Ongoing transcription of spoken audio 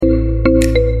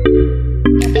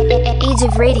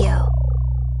Radio.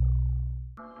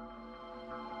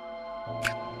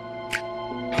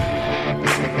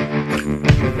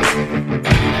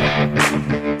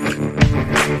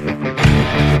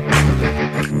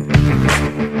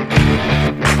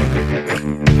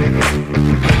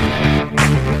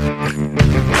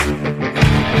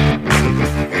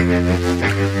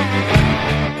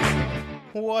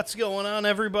 What's going on,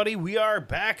 everybody? We are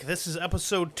back. This is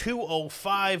episode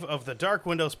 205 of the Dark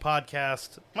Windows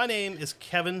podcast. My name is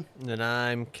Kevin. And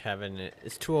I'm Kevin.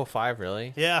 It's 205,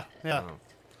 really? Yeah. Okay.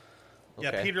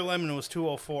 Yeah, Peter Lemon was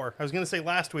 204. I was going to say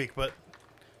last week, but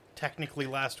technically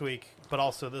last week, but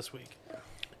also this week.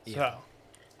 Yeah.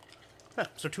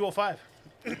 So 205.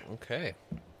 Okay.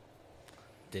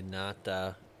 Did not,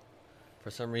 for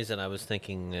some reason I was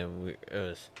thinking we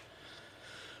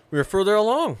were further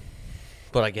along,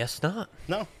 but I guess not.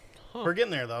 No. We're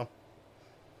getting there, though.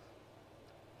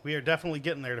 We are definitely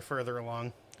getting there to further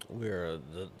along. We're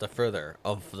the further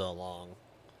of the long.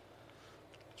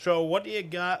 So what do you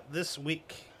got this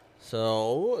week?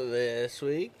 So, this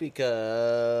week,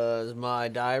 because my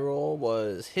die roll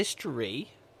was history,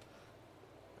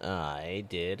 I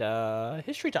did a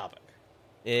history topic.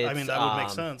 That would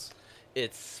make sense.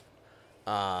 It's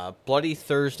Bloody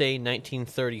Thursday,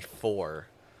 1934.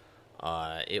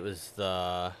 It was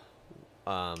the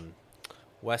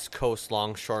West Coast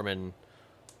Longshoremen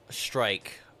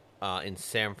strike in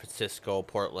San Francisco,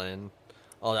 Portland,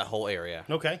 all that whole area.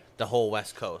 Okay. The whole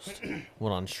West Coast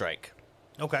went on strike.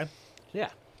 Okay. Yeah.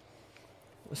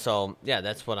 So, yeah,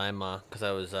 that's what I'm, because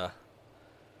I was a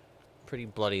pretty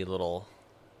bloody little,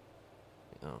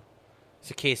 it's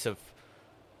a case of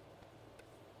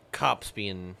cops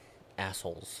being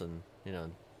assholes and,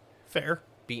 Fair.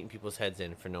 beating people's heads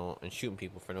in and shooting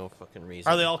people for no fucking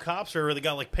reason. Are they all cops, or they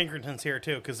got, like, Pinkertons here,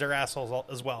 too? Because they're assholes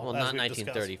as well. Well, as not we've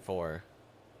discussed. 1934.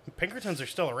 Pinkertons are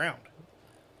still around.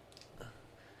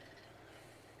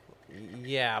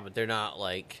 Yeah, but they're not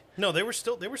like. No, they were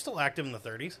still active in the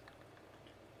 30s.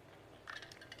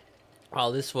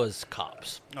 Oh, this was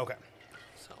cops. Okay.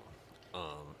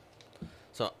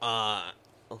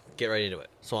 Get right into it.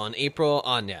 So on May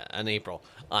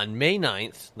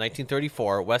 9th,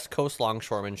 1934, West Coast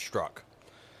longshoremen struck,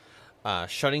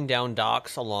 shutting down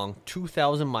docks along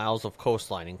 2,000 miles of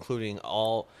coastline, including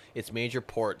all its major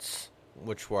ports,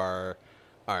 which are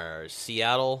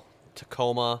Seattle,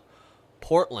 Tacoma,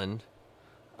 Portland,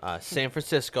 San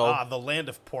Francisco. The land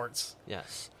of ports.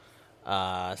 Yes.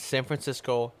 San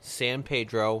Francisco, San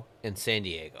Pedro, and San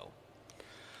Diego.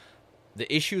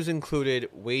 The issues included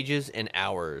wages and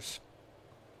hours.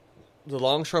 The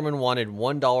longshoremen wanted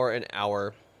 $1 an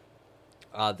hour,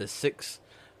 the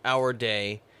 6-hour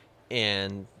day,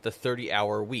 and the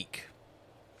 30-hour week.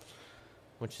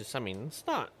 Which is, it's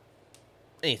not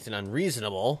anything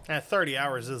unreasonable. 30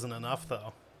 hours isn't enough,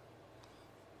 though.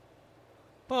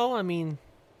 Well,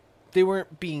 they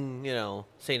weren't being,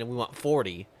 saying that we want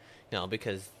 40,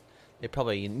 because they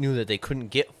probably knew that they couldn't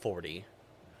get 40.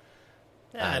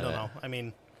 Yeah, I don't know.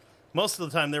 Most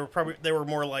of the time they were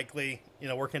more likely,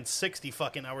 working 60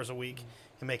 fucking hours a week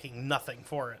and making nothing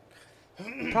for it.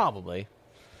 Probably.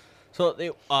 So they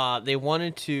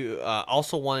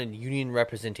also wanted union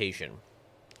representation.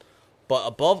 But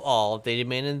above all, they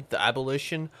demanded the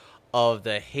abolition of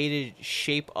the hated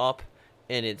Shape Up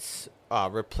and its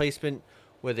replacement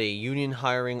with a union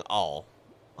hiring hall.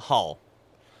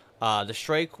 The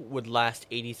strike would last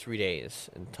 83 days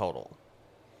in total.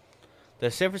 The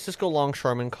San Francisco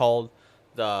longshoremen, called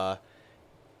the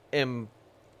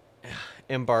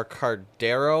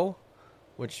Embarcadero,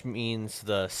 which means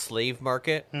the slave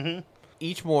market. Mm-hmm.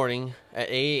 Each morning at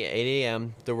 8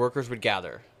 a.m., the workers would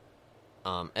gather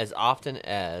as often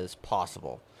as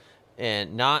possible,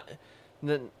 and not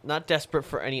desperate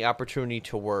for any opportunity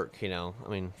to work.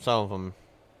 Some of them,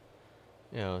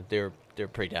 they're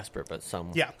pretty desperate, but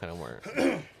some kind of weren't.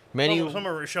 Some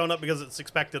are showing up because it's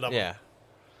expected of them. Yeah.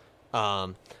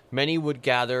 Many would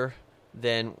gather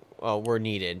than were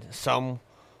needed. Some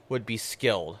would be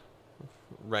skilled,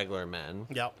 regular men.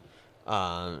 Yep.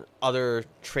 Other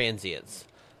transients.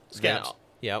 Scabs.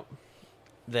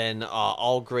 Then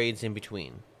all grades in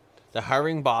between. The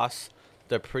hiring boss,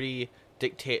 the petty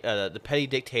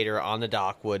dictator on the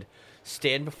dock, would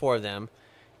stand before them.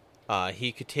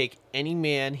 He could take any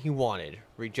man he wanted,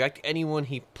 reject anyone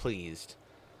he pleased.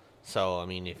 So,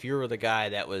 if you were the guy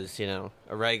that was, a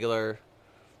regular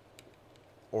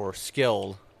or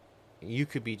skilled, you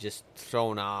could be just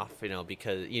thrown off,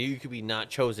 because you could be not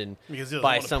chosen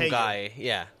by some guy.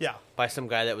 Yeah. By some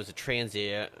guy that was a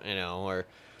transient,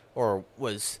 or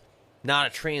was not a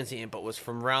transient, but was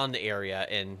from around the area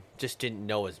and just didn't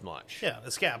know as much. Yeah, a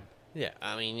scab. Yeah,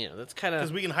 I mean, that's kind of...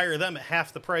 Because we can hire them at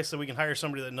half the price that we can hire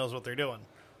somebody that knows what they're doing.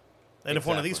 And if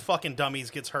one of these fucking dummies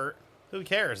gets hurt, who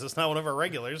cares? It's not one of our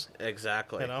regulars.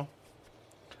 Exactly.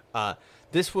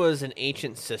 This was an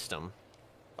ancient system.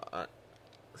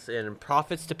 And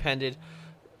profits depended,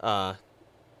 they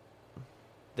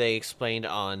explained,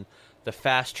 on the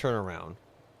fast turnaround.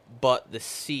 But the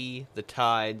sea, the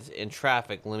tides, and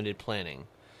traffic limited planning.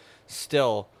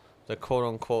 Still, the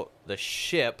quote-unquote, the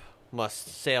ship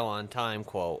must sail on time,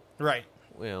 quote. Right.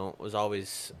 Was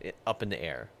always up in the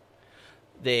air.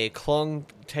 They clung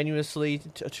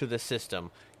tenuously to the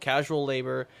system, casual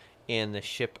labor, and the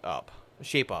shape up.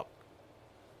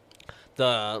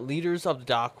 The leaders of the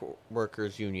Dock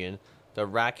Workers Union, the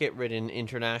racket-ridden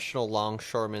International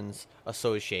Longshoremen's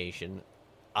Association,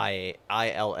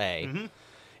 ILA,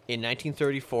 in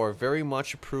 1934 very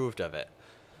much approved of it.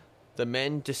 The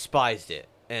men despised it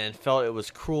and felt it was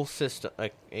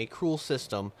a cruel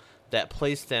system that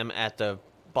placed them at the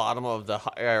bottom of the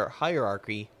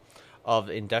hierarchy of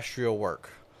industrial work.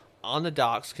 On the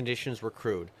docks, conditions were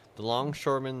crude. The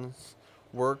longshoremen's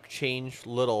work changed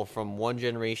little from one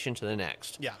generation to the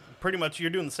next. Yeah, pretty much you're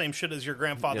doing the same shit as your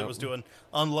grandfather was doing.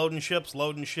 Unloading ships,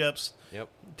 loading ships,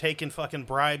 taking fucking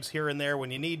bribes here and there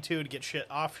when you need to get shit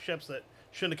off ships that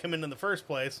shouldn't have come in the first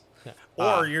place.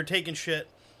 Or you're taking shit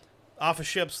off of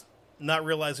ships, not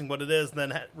realizing what it is,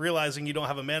 then realizing you don't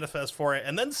have a manifest for it,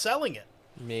 and then selling it.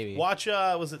 Maybe. Watch,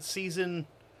 was it season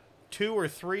 2 or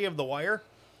 3 of The Wire?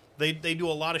 They do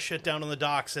a lot of shit down on the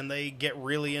docks, and they get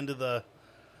really into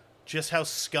just how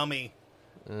scummy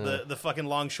the fucking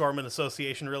Longshoremen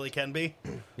Association really can be.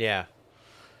 Yeah.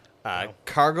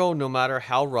 Cargo, no matter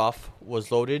how rough,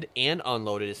 was loaded and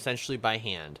unloaded essentially by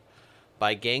hand,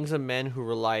 by gangs of men who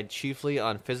relied chiefly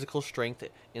on physical strength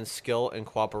and skill and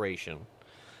cooperation.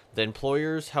 The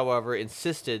employers, however,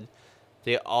 insisted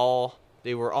they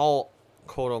were all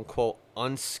quote-unquote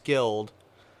unskilled,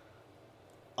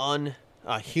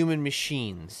 human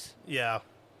machines. Yeah.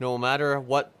 No matter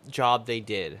what job they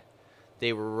did.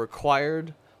 They were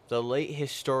required, the late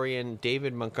historian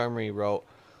David Montgomery wrote,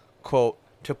 quote,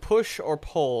 to push or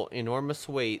pull enormous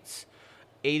weights,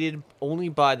 aided only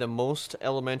by the most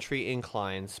elementary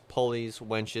inclines, pulleys,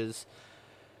 winches.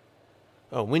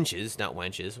 Oh, winches, not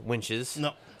wenches. Winches.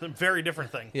 No, it's a very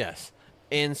different thing. Yes.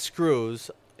 And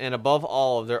screws, and above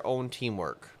all, of their own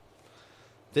teamwork.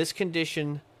 This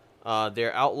conditioned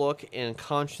their outlook and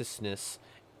consciousness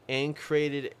and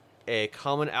created a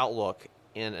common outlook,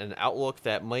 and an outlook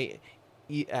that might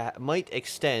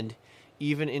extend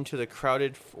even into the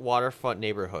crowded waterfront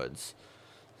neighborhoods.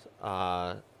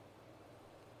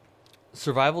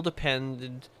 Survival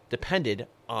depended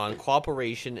on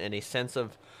cooperation and a sense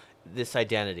of this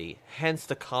identity.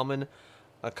 Hence, a common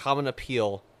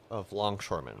appeal of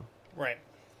longshoremen. Right.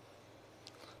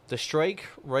 The strike,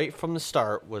 right from the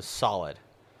start, was solid.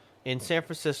 In San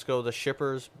Francisco, the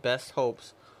shippers' best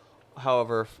hopes,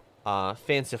 however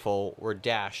fanciful, were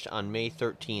dashed on May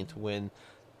 13th when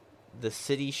the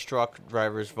city truck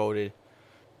drivers voted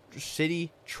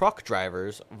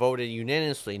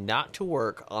unanimously not to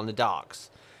work on the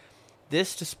docks.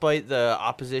 This despite the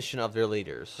opposition of their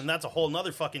leaders. And that's a whole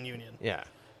nother fucking union. Yeah.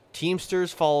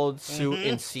 Teamsters followed suit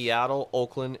in Seattle,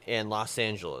 Oakland, and Los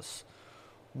Angeles.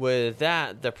 With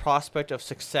that, the prospect of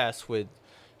success with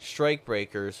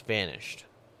strikebreakers vanished.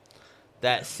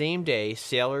 That same day,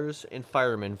 sailors and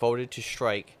firemen voted to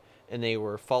strike, and they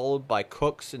were followed by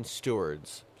cooks and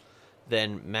stewards,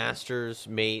 then masters,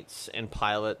 mates, and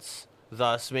pilots,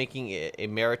 thus making it a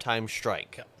maritime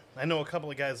strike. Yeah. I know a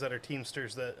couple of guys that are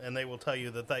Teamsters, and they will tell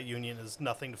you that union is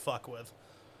nothing to fuck with.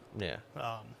 Yeah.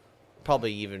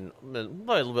 Probably a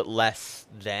little bit less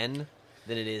then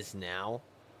than it is now.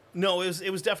 No, it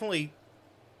was definitely...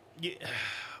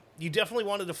 You definitely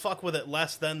wanted to fuck with it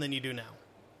less then than you do now.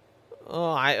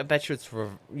 Oh, I bet you it's...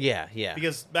 Yeah.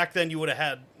 Because back then you would have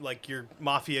had, like, your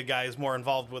mafia guys more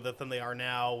involved with it than they are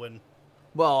now, and...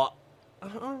 Well, I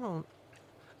don't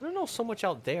know so much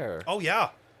out there. Oh, yeah.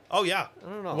 I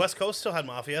don't know. The West Coast still had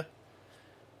mafia.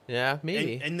 Yeah,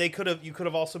 maybe. And you could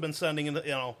have also been sending,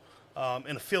 an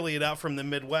affiliate out from the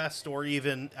Midwest or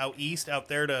even out east, out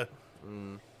there to,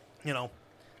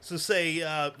 So say,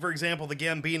 for example, the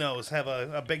Gambinos have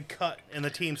a big cut in the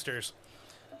Teamsters.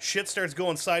 Shit starts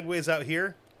going sideways out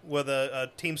here with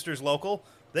a Teamsters local.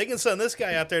 They can send this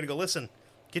guy out there to go, listen,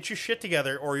 get your shit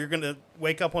together or you're going to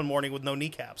wake up one morning with no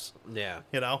kneecaps. Yeah.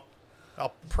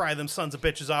 I'll pry them sons of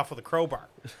bitches off with a crowbar.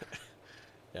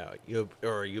 Yeah,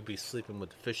 you'll be sleeping with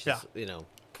the fishes,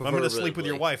 I'm going to sleep with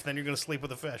your wife, then you're going to sleep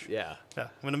with the fish. Yeah. I'm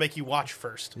going to make you watch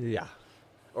first. Yeah.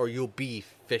 Or you'll be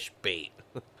fish bait.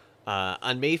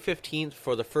 On May 15th,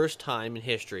 for the first time in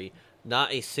history,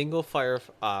 not a single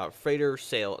freighter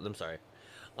sailed. I'm sorry.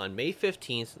 On May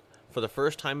 15th, for the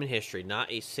first time in history,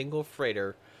 not a single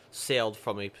freighter sailed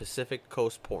from a Pacific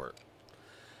Coast port.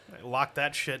 Lock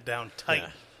that shit down tight.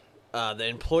 Yeah. The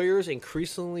employers,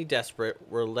 increasingly desperate,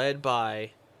 were led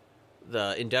by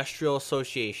the Industrial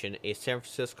Association, a San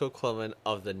Francisco equivalent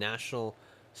of the National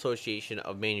Association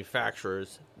of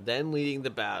Manufacturers, then leading the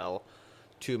battle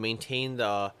to maintain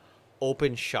the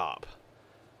open shop.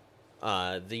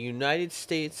 The United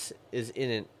States is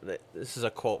in an... This is a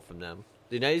quote from them.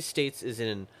 The United States is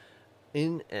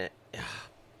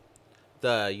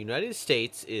the United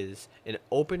States is an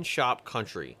open shop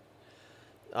country.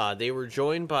 They were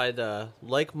joined by the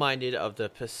like-minded of the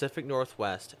Pacific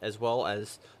Northwest, as well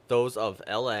as those of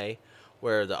L.A.,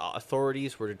 where the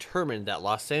authorities were determined that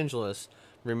Los Angeles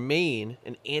remain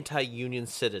an anti-union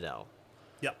citadel.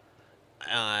 Yep.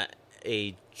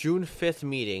 A June 5th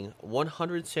meeting,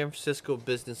 100 San Francisco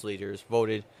business leaders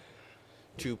voted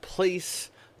to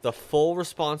place the full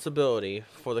responsibility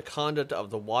for the conduct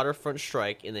of the waterfront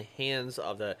strike in the hands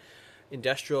of the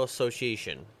Industrial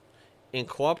Association, in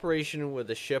cooperation with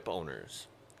the ship owners.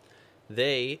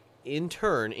 They, in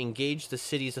turn, engaged the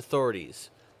city's authorities,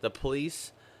 the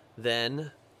police,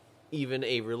 then even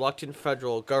a reluctant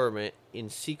federal government in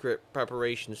secret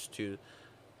preparations to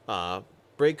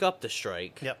break up the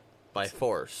strike by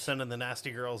force. Sending the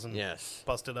nasty girls and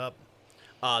bust it up.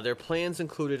 Their plans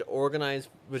included organized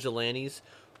vigilantes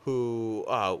who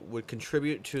would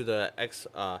contribute to the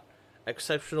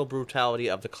exceptional brutality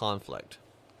of the conflict.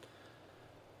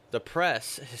 The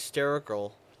press,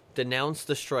 hysterical, denounced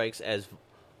the strikers as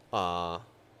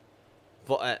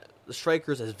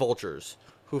vultures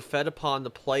who fed upon the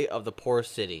plight of the poor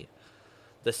city.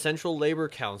 The Central Labor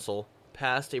Council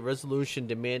passed a resolution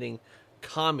demanding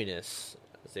communists,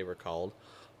 as they were called,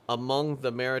 among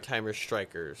the Maritimers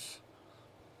strikers.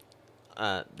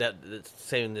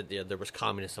 Saying that there was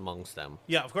communists amongst them.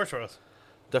 Yeah, of course there was.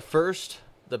 The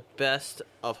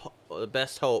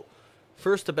best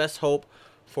hope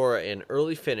for an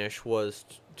early finish was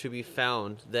to be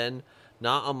found then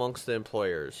not amongst the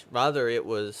employers. Rather, it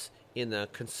was in the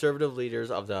conservative leaders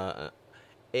of the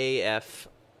AFL.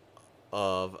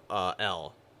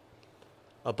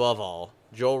 Above all,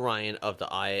 Joe Ryan of the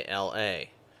ILA.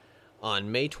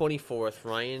 On May 24th,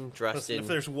 Ryan dressed in... If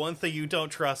there's one thing you don't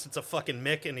trust, it's a fucking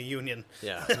Mick in a union.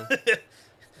 Yeah.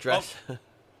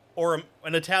 Or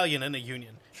an Italian in a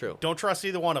union. True. Don't trust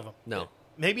either one of them. No.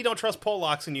 Maybe don't trust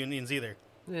Polacks in unions either.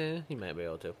 Yeah, he might be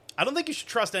able to. I don't think you should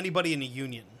trust anybody in a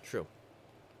union. True.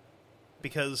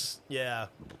 Because, yeah.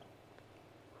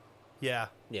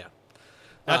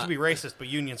 Not to be racist, but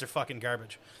unions are fucking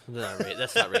garbage.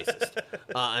 That's not racist.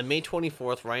 On May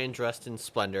 24th, Ryan dressed in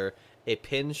splendor, a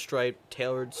pinstripe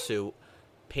tailored suit,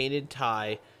 painted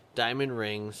tie, diamond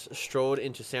rings, strode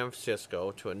into San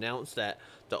Francisco to announce that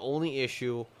the only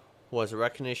issue was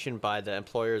recognition by the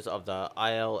employers of the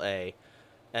ILA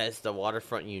as the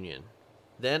waterfront union.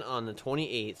 Then on the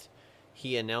 28th,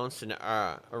 he announced an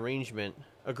agreement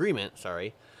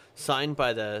signed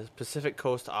by the Pacific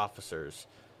Coast officers.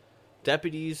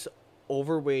 Deputies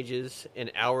over wages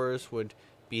and hours would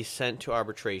be sent to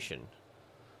arbitration.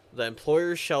 The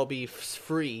employers shall be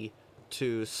free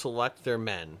to select their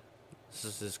men. This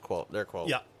is his quote, their quote.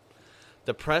 Yeah.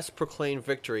 The press proclaimed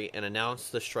victory and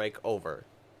announced the strike over.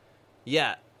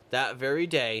 Yet, that very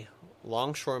day,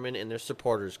 longshoremen and their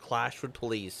supporters clashed with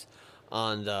police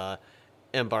on the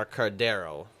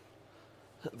Embarcadero.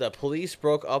 The police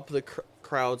broke up the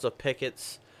crowds of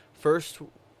pickets, first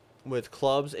with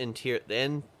clubs and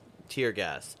tear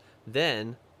gas,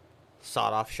 then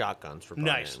sawed-off shotguns were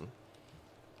brought in.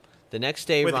 The next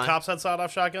day, Wait, the cops had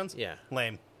sawed-off shotguns? Yeah.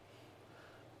 Lame.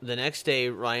 The next day,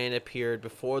 Ryan appeared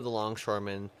before the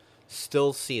longshoremen,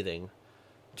 still seething,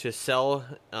 to sell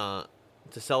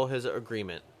his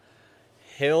agreement.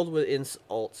 Hailed with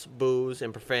insults, boos,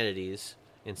 and profanities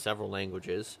in several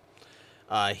languages,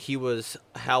 he was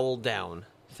howled down.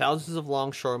 Thousands of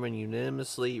longshoremen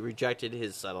unanimously rejected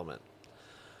his settlement.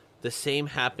 The same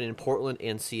happened in Portland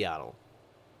and Seattle.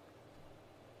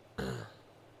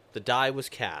 The die was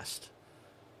cast.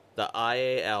 The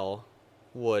IAL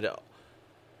would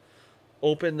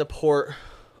open the port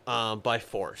by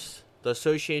force. The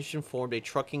association formed a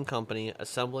trucking company,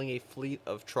 assembling a fleet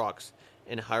of trucks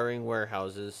and hiring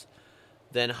warehouses,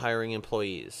 then hiring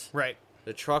employees. Right.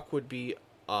 The trucks would be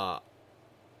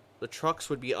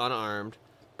unarmed,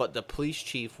 but the police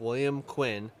chief, William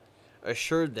Quinn,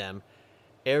 assured them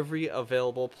every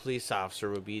available police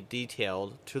officer would be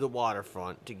detailed to the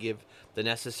waterfront to give the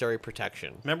necessary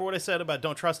protection. Remember what I said about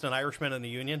don't trust an Irishman in the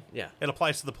union? Yeah. It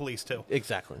applies to the police, too.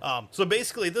 Exactly. So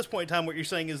basically, at this point in time, what you're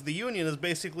saying is the union has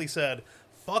basically said,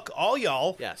 fuck all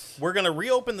y'all. Yes. We're going to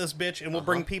reopen this bitch, and we'll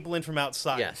bring people in from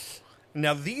outside. Yes.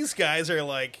 Now, these guys are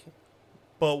like,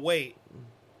 but wait,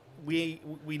 we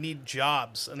need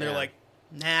jobs. And they're Yeah. like,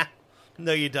 nah,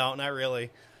 no you don't, not really.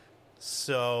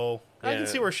 So, I can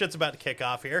see where shit's about to kick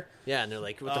off here. Yeah, and they're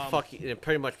like, what the fuck?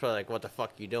 Pretty much probably like, what the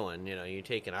fuck you doing? You know, you're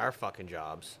taking our fucking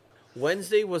jobs.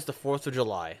 Wednesday was the 4th of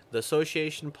July. The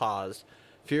association paused,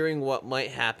 fearing what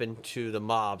might happen to the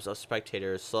mobs of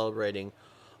spectators celebrating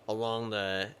along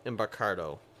the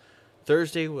Embarcado.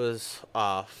 Thursday was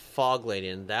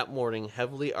fog-laden. That morning,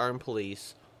 heavily armed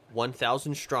police,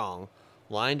 1,000 strong,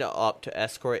 lined up to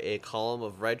escort a column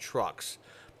of red trucks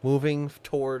moving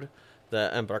toward the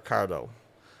Embarcado.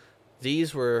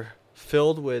 These were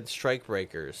filled with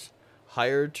strikebreakers,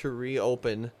 hired to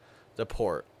reopen the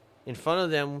port. In front of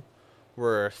them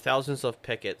were thousands of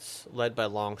pickets, led by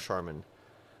longshoremen.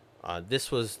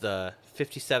 This was the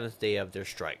 57th day of their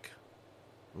strike.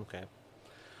 Okay.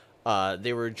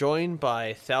 They were joined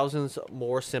by thousands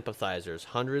more sympathizers,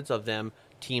 hundreds of them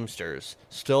Teamsters,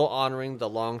 still honoring the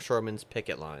longshoremen's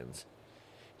picket lines.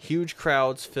 Huge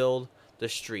crowds filled the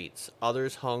streets.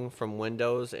 Others hung from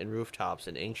windows and rooftops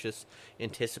in anxious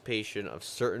anticipation of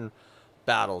certain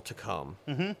battle to come.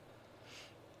 Mm-hmm.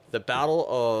 The Battle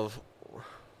of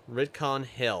Rincon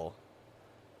Hill,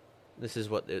 this is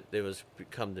what it was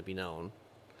come to be known,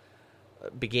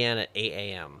 began at 8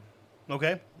 a.m.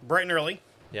 Okay, bright and early.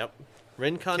 Yep.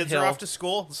 Rincon Kids Hill. are off to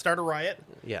school, start a riot.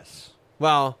 Yes.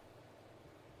 Well,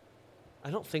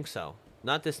 I don't think so.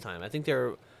 Not this time. I think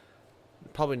they're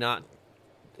probably not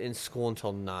in school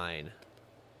until 9.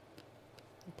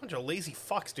 Bunch of lazy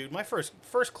fucks, dude. My first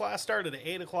class started at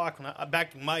 8 o'clock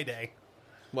back in my day.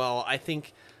 Well, I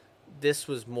think this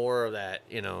was more of that,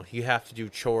 you know, you have to do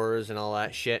chores and all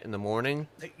that shit in the morning.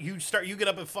 You get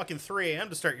up at fucking 3 a.m.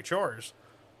 to start your chores.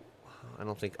 I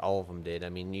don't think all of them did. I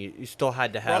mean, you still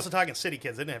had to have... We're also talking city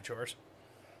kids. They didn't have chores.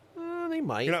 They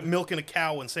might. You're not milking a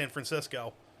cow in San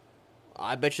Francisco.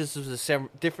 I bet you this was a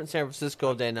different San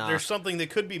Francisco than... There's something that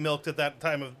could be milked at that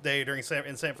time of day in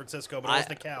San Francisco, but it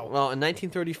wasn't a cow. Well, in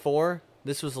 1934,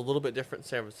 this was a little bit different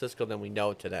San Francisco than we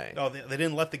know today. Oh, they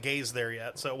didn't let the gays there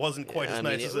yet, so it wasn't quite as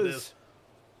nice as it is.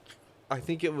 I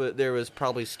think there was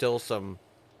probably still some,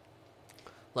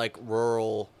 like,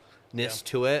 ruralness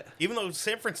to it. Even though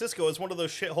San Francisco is one of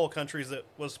those shithole countries that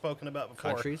was spoken about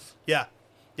before. Countries? Yeah.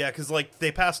 Yeah, because, like,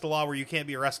 they passed a law where you can't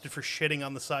be arrested for shitting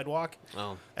on the sidewalk.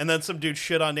 Oh. And then some dude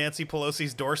shit on Nancy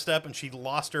Pelosi's doorstep, and she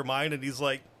lost her mind, and he's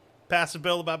like, pass a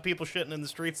bill about people shitting in the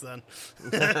streets then.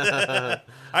 I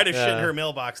just shit in her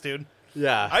mailbox, dude.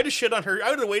 Yeah. I just shit on her. I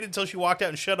would have waited until she walked out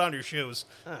and shit on her shoes.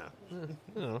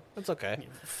 Oh, that's okay. You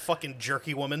fucking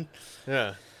jerky woman.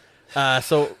 Yeah.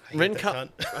 So Rincon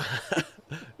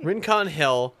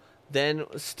Hill, then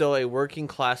still a working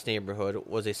class neighborhood,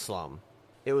 was a slum.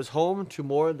 It was home to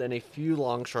more than a few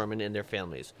longshoremen and their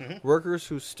families, workers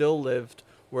who still lived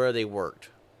where they worked.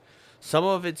 Some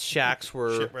of its shacks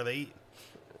were... Shit where they eat.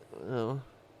 Oh,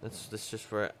 that's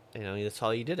just where, you know, that's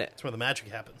how you did it. That's where the magic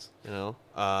happens. You know,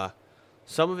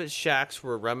 some of its shacks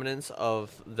were remnants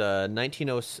of the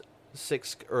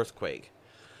 1906 earthquake.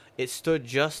 It stood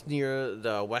just near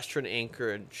the western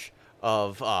anchorage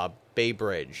of Bay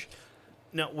Bridge.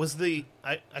 Now, was the...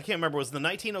 I can't remember. Was the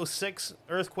 1906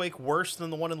 earthquake worse than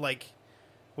the one in, like...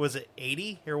 Was it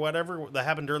 80 or whatever that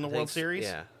happened during the World Series?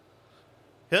 Yeah.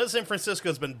 Because San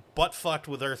Francisco's been butt-fucked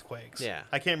with earthquakes. Yeah.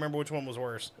 I can't remember which one was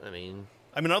worse. I mean,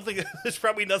 I don't think... There's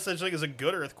probably no such thing as a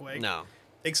good earthquake. no.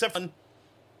 Except one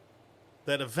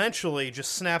that eventually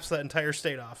just snaps that entire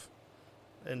state off.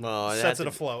 And sets it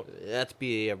afloat. That'd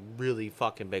be a really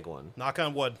fucking big one. Knock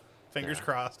on wood. Fingers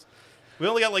crossed. We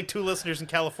only got like 2 listeners in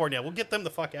California. We'll get them the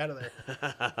fuck out of there.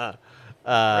 The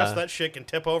rest of that shit can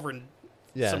tip over and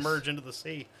submerge into the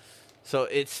sea. So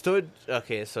it stood...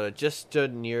 Okay, so it just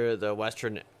stood near the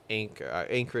western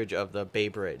anchorage of the Bay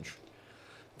Bridge.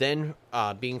 Then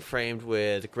being framed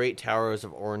with great towers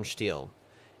of orange steel.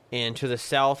 And to the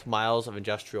south, miles of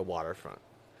industrial waterfront.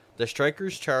 The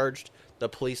strikers charged the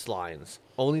police lines,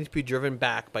 only to be driven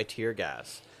back by tear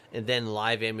gas and then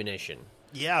live ammunition.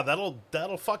 Yeah,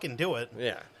 that'll fucking do it.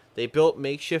 Yeah. They built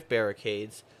makeshift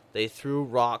barricades. They threw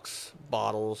rocks,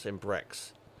 bottles, and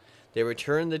bricks. They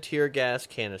returned the tear gas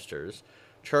canisters.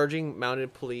 Charging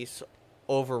mounted police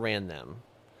overran them.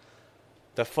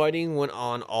 The fighting went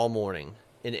on all morning.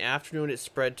 In the afternoon, it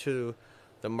spread to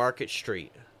the market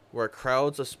street, where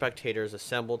crowds of spectators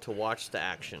assembled to watch the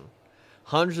action.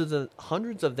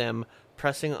 hundreds of them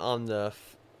pressing on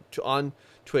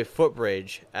to a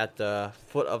footbridge at the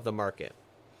foot of the market.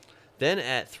 Then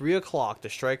at 3 o'clock, the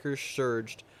strikers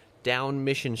surged down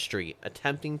Mission Street,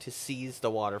 attempting to seize the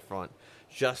waterfront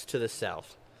just to the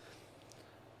south.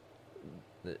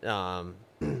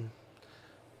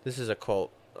 This is a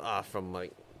quote from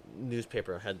like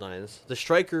newspaper headlines. The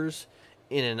strikers,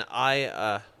 in an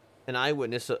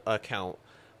eyewitness account,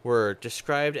 were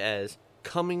described as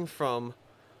coming from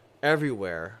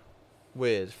everywhere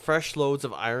with fresh loads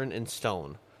of iron and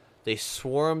stone. They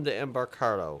swarmed the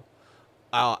Embarcado,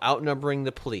 outnumbering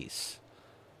the police.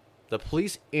 The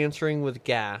police answering with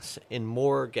gas and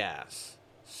more gas.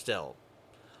 Still,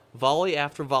 volley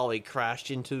after volley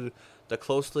crashed into the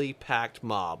closely packed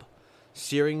mob,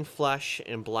 searing flesh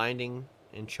and blinding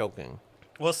and choking.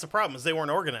 Well, that's the problem, is they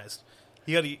weren't organized.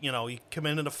 You got to, you come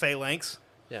in a phalanx.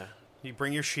 Yeah. You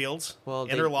bring your shields, well,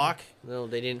 interlock. No,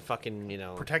 they didn't fucking,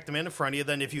 protect them in front of you.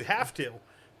 Then if you have to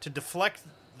deflect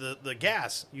the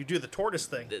gas, you do the tortoise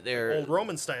thing. They're old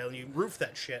Roman style, and you roof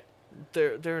that shit.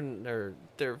 They're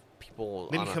people.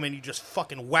 Then you come in, you just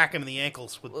fucking whack them in the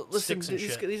ankles with sticks and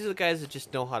shit. These are the guys that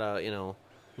just know how to,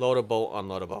 load a boat,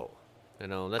 unload a boat.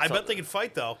 That's I bet they could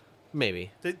fight, though.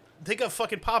 Maybe. They got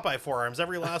fucking Popeye forearms,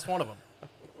 every last one of them.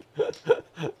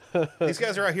 These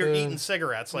guys are out here eating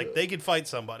cigarettes. Like, they could fight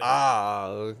somebody.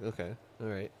 Okay. All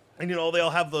right. And, they all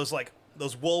have those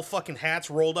wool fucking hats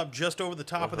rolled up just over the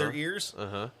top of their ears.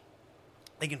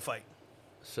 They can fight.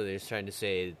 So they're trying to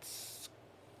say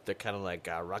they're kind of like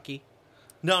Rocky?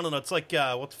 No. It's like,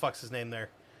 what the fuck's his name there?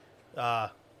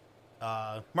 Marlon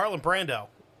Brando.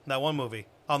 That one movie.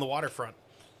 On the Waterfront.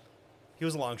 He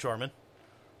was a longshoreman.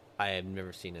 I have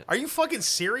never seen it. Are you fucking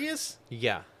serious?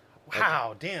 Yeah.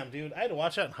 Wow, damn, dude. I had to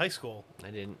watch that in high school.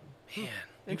 I didn't. Man,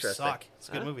 you suck. It's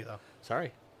a good movie, though.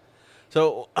 Sorry.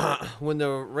 So, when the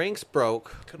ranks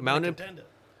broke, mounted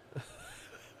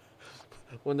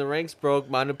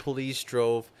police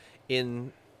drove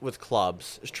in with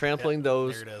clubs, trampling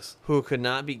those who could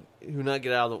not get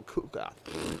out of the...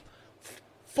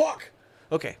 Fuck!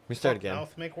 Okay, we start again.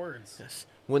 Mouth make words. Yes.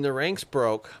 When the ranks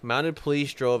broke, mounted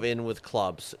police drove in with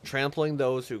clubs, trampling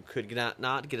those who could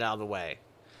not get out of the way.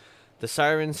 The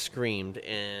sirens screamed,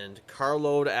 and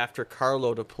carload after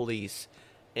carload of police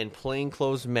and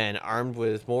plainclothes men armed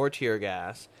with more tear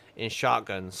gas and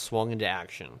shotguns swung into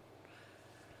action.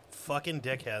 Fucking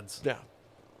dickheads. Yeah.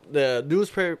 The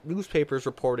newspapers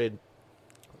reported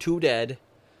 2 dead,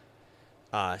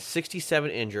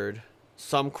 67 injured,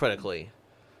 some critically.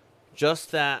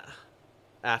 Just that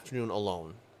afternoon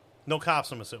alone. No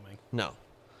cops, I'm assuming. No.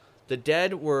 The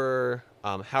dead were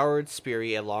Howard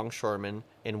Speary, a longshoreman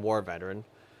and war veteran.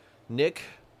 Nick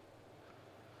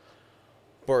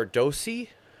Bordosi.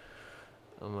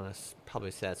 I'm going to probably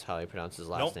say that's how he pronounced his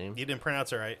last name. You didn't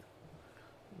pronounce it right.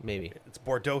 Maybe. It's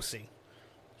Bordosi.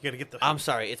 You got to get the... I'm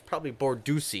sorry. It's probably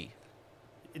Bordusi.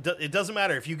 It doesn't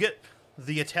matter. If you get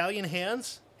the Italian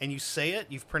hands and you say it,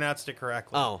 you've pronounced it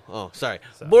correctly. Oh, sorry.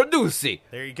 So, Bordusi.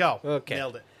 There you go. Okay.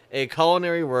 Nailed it. A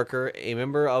culinary worker, a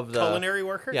member of the... Culinary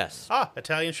worker? Yes.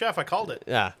 Italian chef. I called it.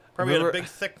 Yeah. Probably had a big,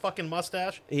 thick fucking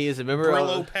mustache. He is a member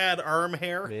Brillo pad arm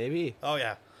hair. Maybe. Oh,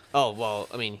 yeah. Oh, well,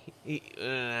 I mean,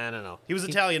 I don't know. He was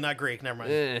Italian, not Greek. Never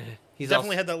mind. He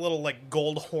definitely had that little,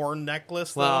 gold horn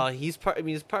necklace. Well, he's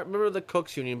member of the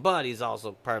Cooks Union, but he's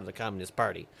also part of the Communist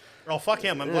Party. Oh, fuck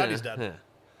him. I'm glad he's dead.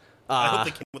 I hope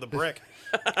they came with a brick.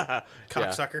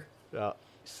 Cocksucker. Yeah.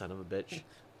 Son of a bitch.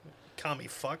 Commie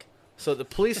fuck. So the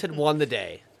police had won the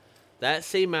day. That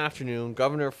same afternoon,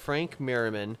 Governor Frank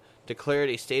Merriman declared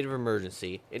a state of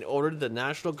emergency and ordered the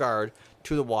National Guard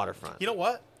to the waterfront. You know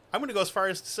what? I'm going to go as far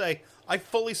as to say I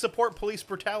fully support police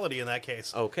brutality in that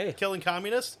case. Okay. Killing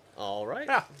communists? All right.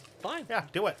 Yeah. Fine. Yeah,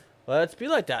 do it. Let's be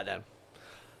like that then.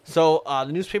 So the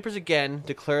newspapers again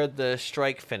declared the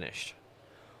strike finished.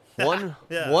 One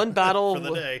battle for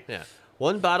the day. Yeah.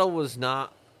 One battle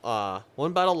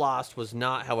lost was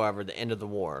not, however, the end of the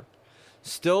war.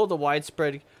 Still, the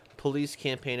widespread police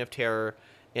campaign of terror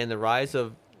and the rise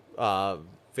of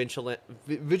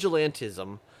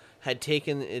vigilantism had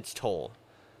taken its toll.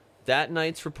 That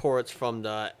night's reports from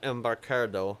the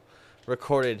Embarcado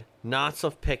recorded knots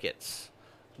of pickets,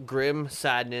 grim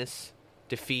sadness,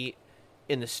 defeat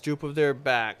in the stoop of their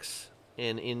backs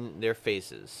and in their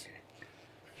faces.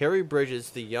 Harry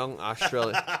Bridges, the young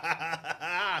Australian...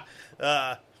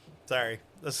 Sorry.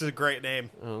 This is a great name.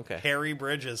 Oh, okay. Harry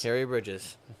Bridges. Harry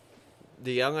Bridges.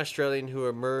 The young Australian who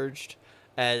emerged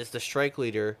as the strike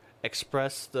leader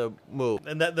expressed the move.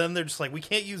 And then they're just like, we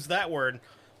can't use that word.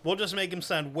 We'll just make him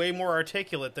sound way more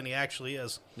articulate than he actually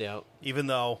is. Yeah. Even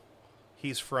though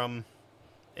he's from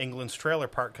England's trailer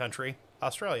park country.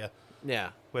 Australia.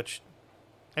 Yeah. Which,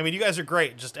 I mean, you guys are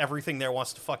great. Just everything there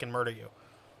wants to fucking murder you.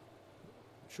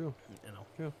 True. You know.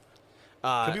 True.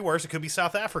 Could be worse. It could be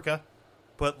South Africa,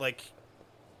 but like,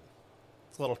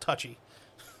 it's a little touchy.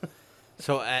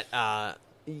 So at I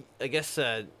guess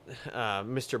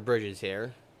Mr. Bridges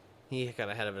here, he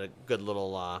kind of had a good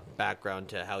little background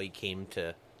to how he came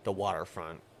to the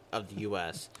waterfront of the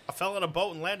U.S. I fell in a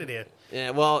boat and landed here. Yeah,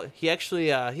 well, he actually,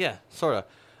 sort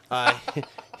of.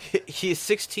 He's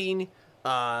 16.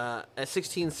 At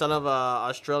 16, son of a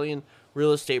Australian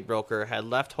real estate broker, had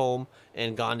left home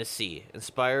and gone to sea,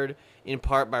 inspired in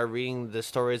part by reading the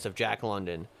stories of Jack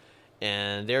London,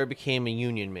 and there became a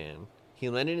Union man. He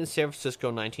landed in San Francisco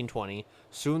in 1920,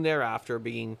 soon thereafter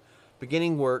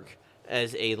beginning work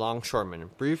as a longshoreman.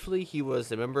 Briefly, he was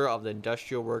a member of the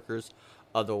Industrial Workers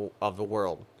of the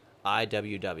World,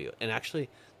 IWW. And actually,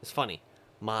 it's funny,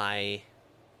 my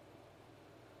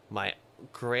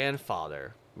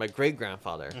grandfather, my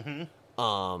great-grandfather,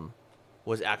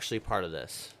 was actually part of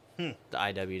this, the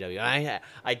IWW. And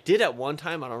I did at one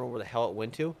time, I don't know where the hell it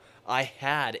went to, I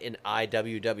had an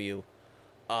IWW,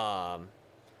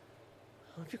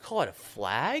 what do you call it, a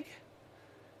flag?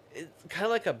 It's kind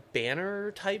of like a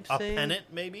banner type thing. A pennant,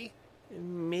 maybe?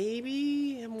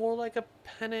 Maybe more like a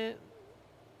pennant.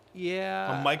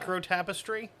 Yeah. A micro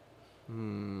tapestry?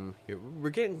 We're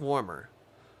getting warmer.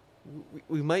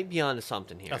 We might be onto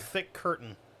something here. A thick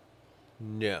curtain.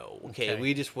 No. Okay,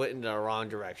 we just went in the wrong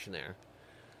direction there.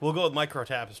 We'll go with micro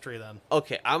tapestry then.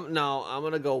 Okay, I'm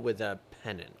gonna go with a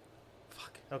pennant.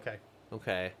 Fuck. Okay.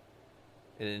 Okay.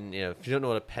 And if you don't know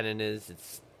what a pennant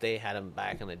is, they had them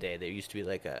back in the day. There used to be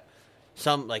like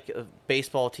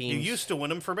baseball teams. You used to win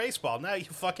them for baseball. Now you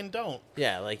fucking don't.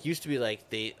 Yeah, used to be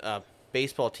the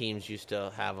baseball teams used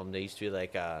to have them. They used to be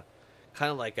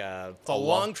kind of like a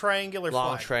long triangular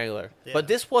long flag. triangular. Yeah. But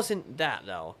this wasn't that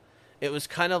though. It was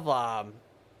kind of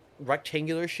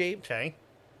rectangular shaped. Okay.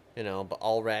 But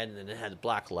all red, and then it had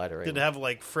black lettering. Did it have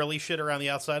frilly shit around the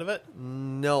outside of it?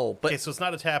 No, but okay, so it's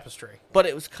not a tapestry. But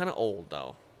it was kind of old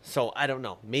though, so I don't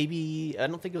know. Maybe I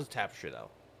don't think it was a tapestry though.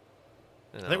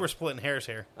 I think we're splitting hairs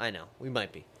here. I know we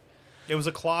might be. It was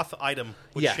a cloth item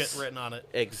with shit written on it.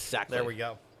 Exactly. There we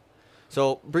go.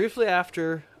 So briefly,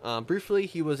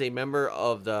 he was a member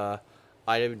of the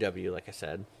IWW, like I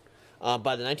said.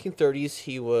 By the 1930s,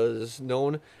 he was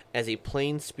known as a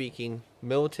plain-speaking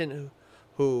militant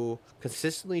who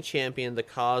consistently championed the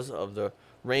cause of the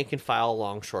rank-and-file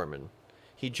longshoremen.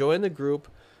 He joined the group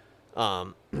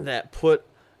that put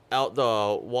out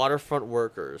the Waterfront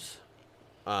Workers,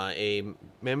 a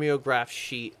mimeograph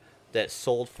sheet that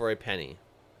sold for a penny.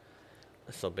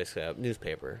 So basically a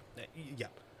newspaper. Yeah.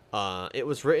 It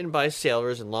was written by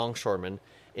sailors and longshoremen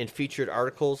and featured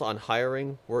articles on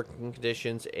hiring, working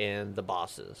conditions, and the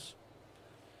bosses.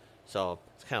 So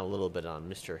it's kind of a little bit on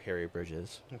Mr. Harry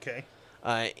Bridges. Okay.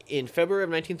 In February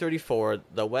of 1934,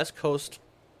 the West Coast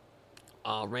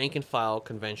Rank and File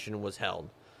Convention was held.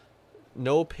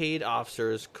 No paid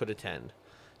officers could attend.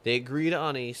 They agreed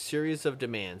on a series of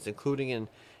demands, including an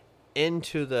end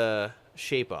to the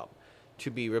shape-up, to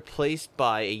be replaced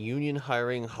by a union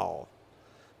hiring hall.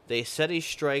 They set a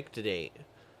strike date.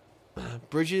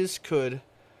 Bridges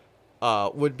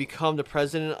would become the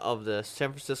president of the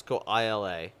San Francisco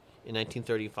ILA in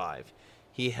 1935.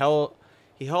 He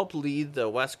helped lead the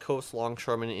West Coast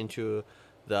longshoremen into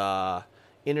the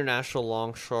International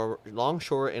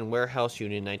Longshore and Warehouse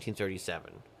Union in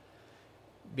 1937.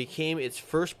 Became its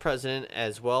first president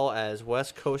as well as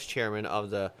West Coast chairman of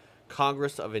the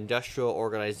Congress of Industrial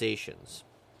Organizations.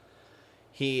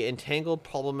 He entangled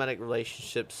problematic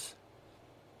relationships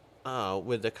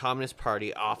with the Communist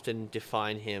Party, often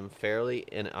defined him fairly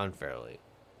and unfairly.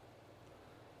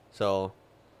 So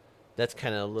that's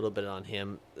kind of a little bit on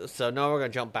him. So now we're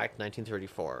going to jump back to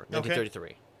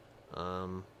 1933.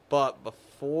 But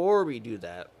before we do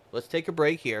that, let's take a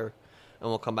break here, and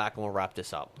we'll come back and we'll wrap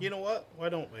this up. You know what? Why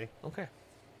don't we? Okay.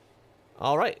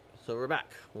 All right. So we're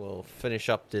back. We'll finish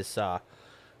up this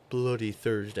bloody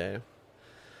Thursday.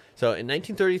 So in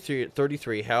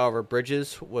 1933, however,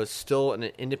 Bridges was still an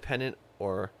independent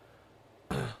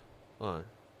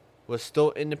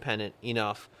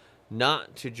enough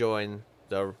not to join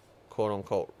the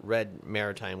quote-unquote Red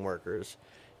Maritime Workers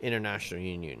International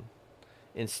Union.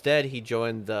 Instead, he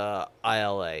joined the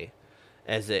ILA,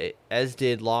 as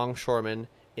did longshoremen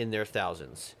in their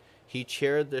thousands. He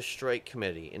chaired the strike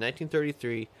committee. In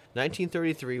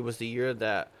 1933 was the year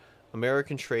that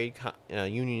American trade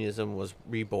unionism was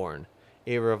reborn,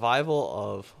 a revival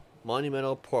of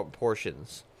monumental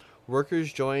proportions.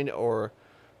 Workers joined or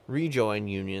rejoined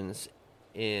unions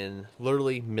in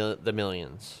literally the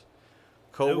millions.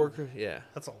 Co-workers, yeah.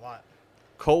 That's a lot.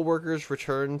 Co-workers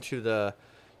returned to the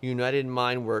United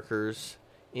Mine Workers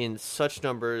in such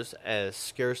numbers as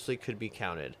scarcely could be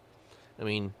counted. I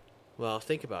mean, well,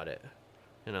 think about it.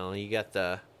 You know, you got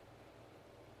the...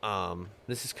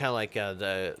 this is kind of like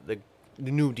the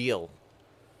New Deal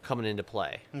coming into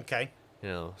play. Okay. You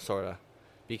know, sort of.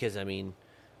 Because, I mean,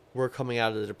 we're coming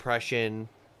out of the Depression.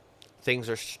 Things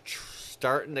are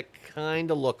starting to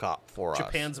kind of look up for us.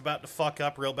 Japan's about to fuck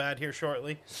up real bad here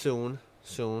shortly. Soon.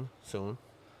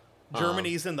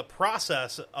 Germany's in the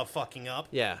process of fucking up.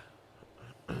 Yeah.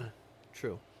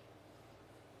 True.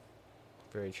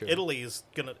 Very true.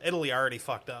 Italy already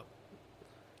fucked up.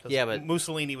 Yeah, but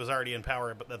Mussolini was already in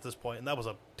power at this point, and that was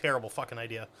a terrible fucking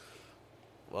idea.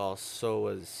 Well, so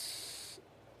was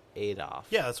Adolf.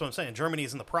 Yeah, that's what I'm saying.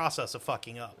 Germany's in the process of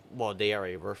fucking up. Well, they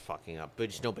already were fucking up, but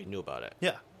just nobody knew about it.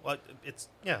 Yeah, well, it's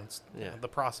the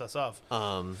process of.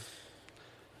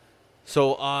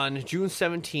 So on June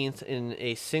 17th, in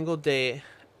a single day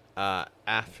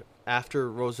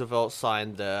after Roosevelt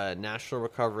signed the National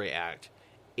Recovery Act,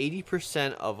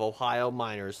 80% of Ohio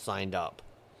miners signed up.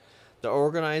 The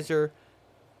organizer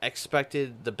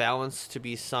expected the balance to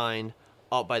be signed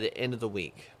up by the end of the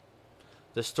week.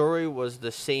 The story was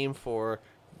the same for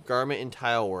garment and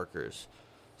tile workers.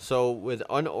 So with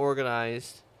the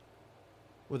unorganized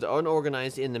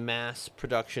in the mass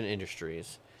production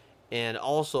industries, and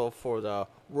also for the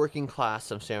working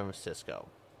class of San Francisco.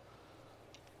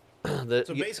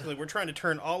 So basically, we're trying to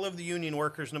turn all of the union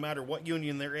workers, no matter what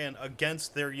union they're in,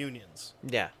 against their unions.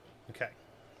 Yeah. Okay.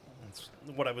 That's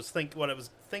what I was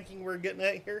thinking we're getting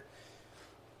at here.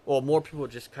 Well, more people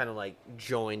just kind of like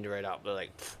joined right up. They're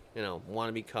like, want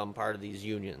to become part of these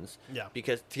unions. Yeah.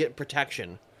 Because to get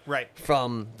protection. Right.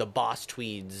 From the boss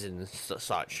tweeds and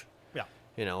such. Yeah.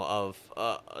 Of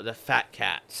the fat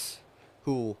cats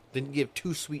who didn't give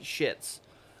two sweet shits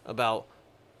about,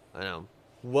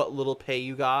 what little pay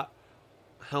you got,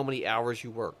 how many hours you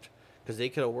worked. Because they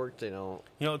could have worked,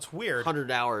 it's weird.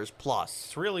 100 hours plus.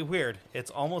 It's really weird.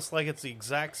 It's almost like it's the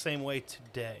exact same way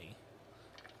today.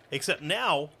 Except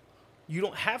now, you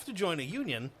don't have to join a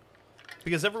union,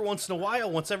 because every once in a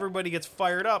while, once everybody gets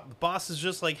fired up, the boss is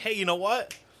just like, hey, you know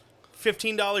what?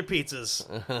 $15 pizzas.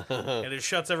 And it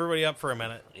shuts everybody up for a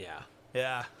minute. Yeah.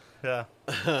 Yeah.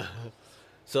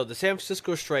 So the San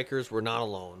Francisco strikers were not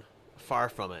alone. Far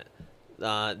from it.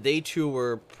 They too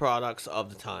were products of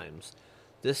the times.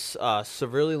 This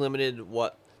severely limited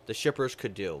what the shippers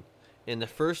could do. In the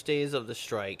first days of the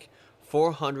strike,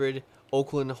 400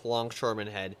 Oakland longshoremen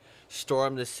had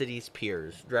stormed the city's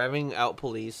piers, driving out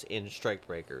police and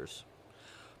strikebreakers.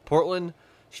 Portland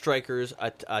strikers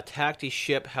attacked a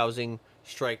ship housing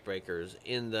strikebreakers.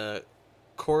 In the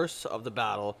course of the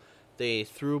battle, they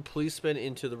threw policemen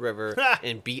into the river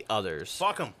and beat others.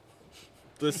 Fuck them.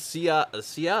 The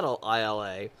Seattle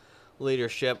ILA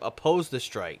leadership opposed the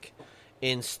strike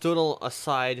and stood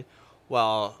aside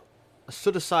while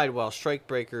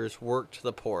strikebreakers worked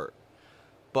the port.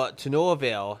 But to no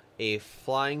avail, a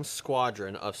flying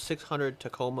squadron of 600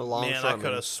 Tacoma longshoremen... Man, I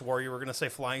could have swore you were going to say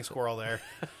flying squirrel there.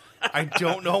 I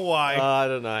don't know why. I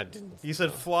don't know. I didn't. You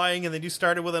said flying, and then you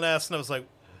started with an S, and I was like,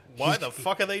 why the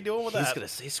fuck are they doing with that? He's going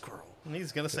to say squirrel. And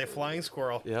he's going to say flying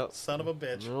squirrel. Yep. Son of a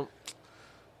bitch. Nope.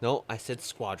 No, I said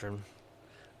squadron.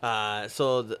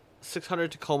 So the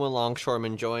 600 Tacoma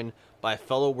longshoremen joined by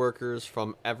fellow workers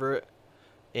from Everett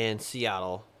and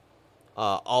Seattle.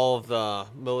 All of the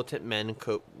militant men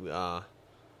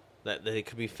that they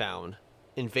could be found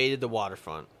invaded the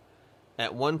waterfront.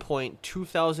 At one point,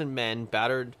 2,000 men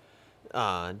battered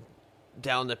down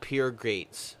the pier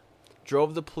gates,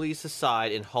 drove the police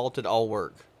aside, and halted all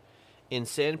work. In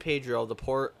San Pedro, the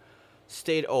port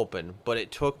stayed open, but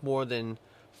it took more than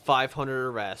 500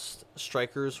 arrests.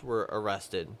 Strikers were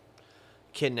arrested,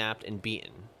 kidnapped, and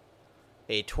beaten.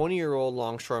 A 20-year-old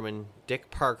longshoreman, Dick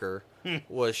Parker,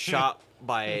 was shot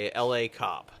by a L.A.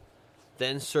 cop,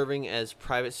 then serving as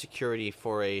private security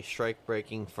for a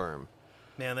strike-breaking firm.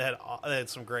 Man, they had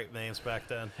some great names back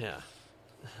then. Yeah.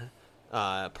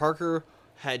 Parker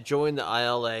had joined the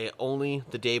ILA only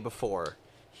the day before.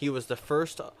 He was the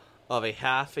first of a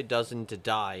half a dozen to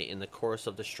die in the course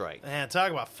of the strike. Man,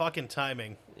 talk about fucking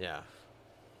timing. Yeah.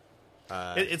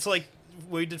 It's like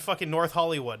we did fucking North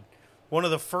Hollywood. One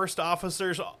of the first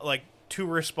officers to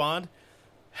respond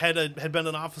had been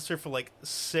an officer for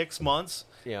 6 months.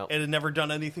 Yeah. And had never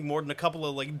done anything more than a couple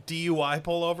of DUI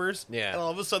pullovers. Yeah. And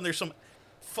all of a sudden there's some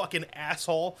fucking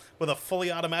asshole with a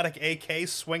fully automatic AK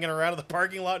swinging around in the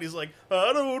parking lot. He's like,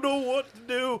 I don't know what to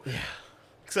do. Yeah.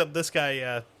 Except this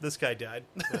guy died.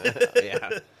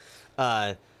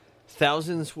 Yeah.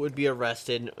 Thousands would be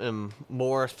arrested and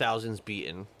more thousands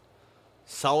beaten.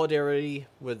 Solidarity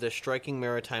with the striking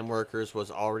maritime workers was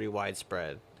already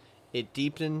widespread. It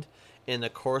deepened in the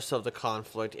course of the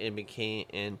conflict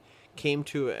and came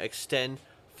to extend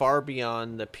far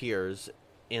beyond the piers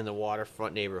and the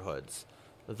waterfront neighborhoods.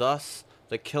 Thus,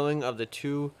 the killing of the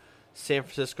 2 San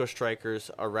Francisco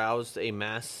strikers aroused a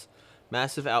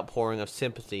massive outpouring of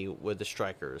sympathy with the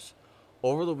strikers.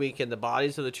 Over the weekend, the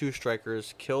bodies of the 2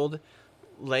 strikers killed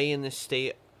lay in the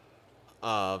state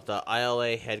of the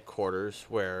ILA headquarters,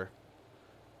 where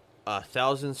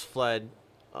thousands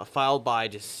filed by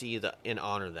to see and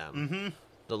honor them. Mm-hmm.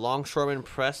 The longshoremen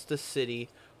pressed the city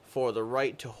for the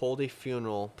right to hold a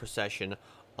funeral procession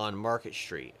on Market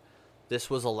Street. This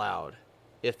was allowed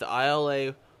if the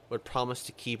ILA would promise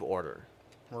to keep order.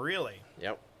 Really?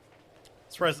 Yep.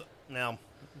 Now,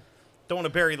 don't want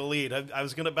to bury the lead. I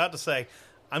was about to say,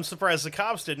 I'm surprised the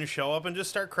cops didn't show up and just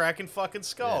start cracking fucking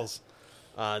skulls.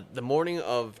 Yeah. The morning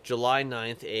of July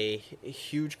 9th, a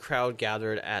huge crowd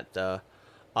gathered at the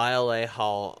ILA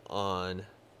Hall on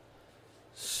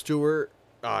Stewart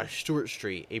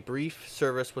Street. A brief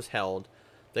service was held.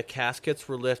 The caskets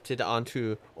were lifted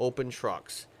onto open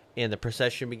trucks, and the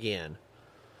procession began.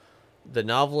 The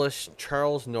novelist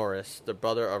Charles Norris, the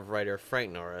brother of writer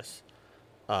Frank Norris,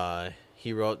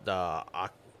 he wrote the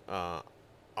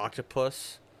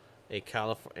Octopus, a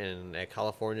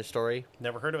California story.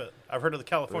 Never heard of it. I've heard of the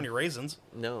California Raisins.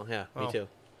 No, yeah, me too.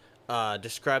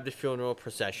 Described the funeral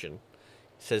procession.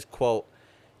 It says, quote,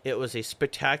 "It was a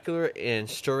spectacular and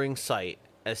stirring sight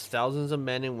as thousands of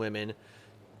men and women,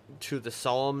 to the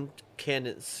solemn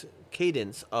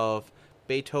cadence of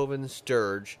Beethoven's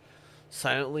dirge,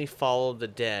 silently followed the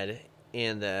dead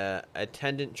and the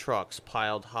attendant trucks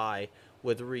piled high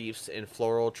with wreaths and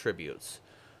floral tributes.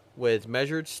 With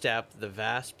measured step, the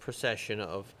vast procession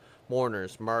of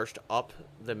mourners marched up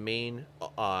the main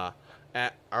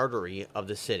artery of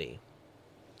the city.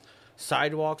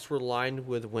 Sidewalks were lined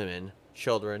with women,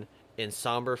 children, and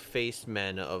somber-faced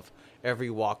men of every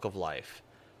walk of life.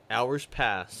 Hours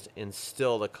passed, and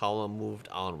still the column moved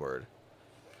onward.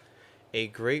 A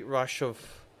great rush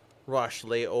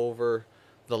lay over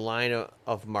the line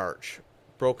of march,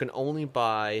 broken only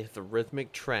by the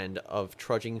rhythmic trend of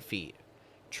trudging feet.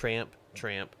 Tramp,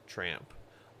 tramp, tramp.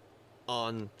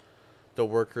 On the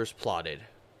workers plodded.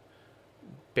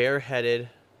 Bareheaded,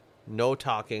 no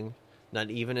talking, not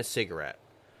even a cigarette.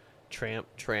 Tramp,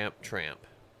 tramp, tramp.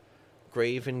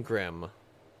 Grave and grim,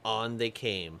 on they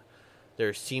came.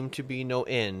 There seemed to be no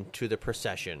end to the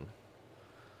procession.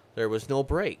 There was no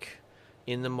break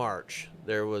in the march.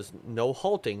 There was no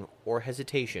halting or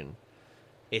hesitation.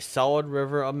 A solid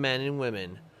river of men and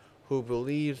women who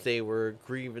believed they were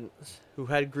who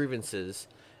had grievances,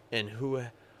 and who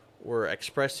were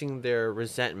expressing their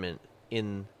resentment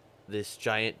in this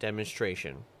giant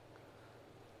demonstration.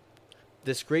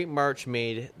 This great march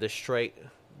made the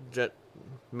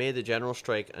general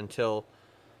strike, until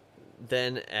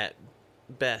then at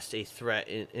best a threat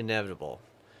inevitable.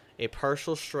 A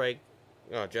partial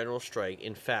general strike,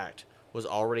 in fact, was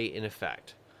already in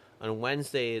effect. On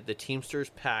Wednesday, the Teamsters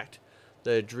packed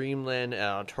the Dreamland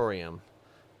Auditorium.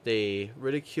 They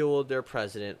ridiculed their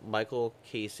president, Michael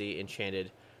Casey, and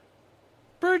chanted,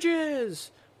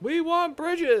 "Bridges! We want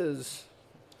bridges!"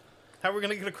 How are we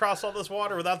going to get across all this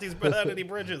water without any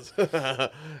bridges?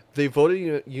 They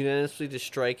voted unanimously to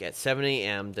strike at 7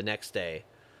 a.m. the next day.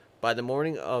 By the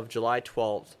morning of July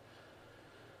 12th,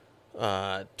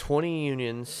 20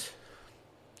 unions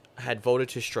had voted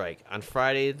to strike. On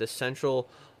Friday, the Central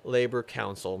Labor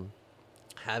Council,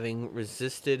 having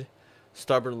resisted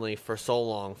stubbornly for so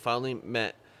long, finally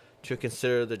met to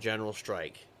consider the general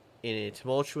strike. In a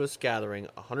tumultuous gathering,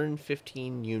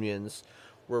 115 unions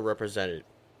were represented.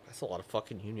 That's a lot of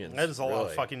fucking unions. That is a lot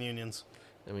of fucking unions.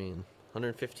 I mean,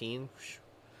 115?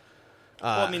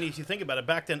 Well, I mean, if you think about it,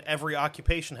 back then every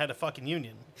occupation had a fucking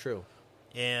union. True.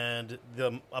 And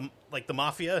the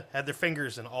mafia had their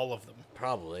fingers in all of them.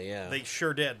 Probably, yeah. They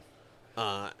sure did.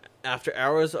 After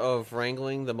hours of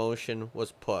wrangling, the motion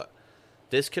was put.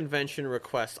 This convention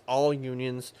requests all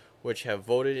unions which have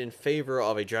voted in favor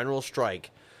of a general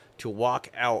strike to walk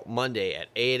out Monday at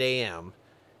 8 a.m.,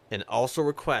 and also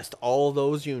request all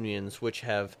those unions which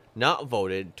have not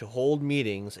voted to hold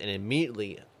meetings and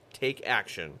immediately take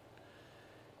action.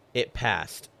 It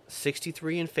passed.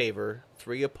 63 in favor,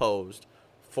 3 opposed,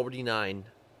 49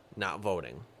 not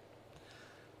voting.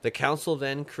 The council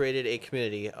then created a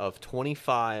committee of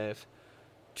 25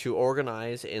 to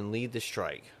organize and lead the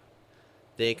strike.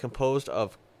 They composed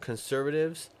of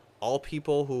conservatives, all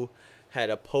people who had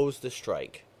opposed the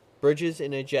strike. Bridges,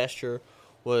 in a gesture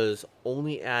was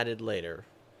only added later.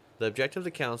 The objective of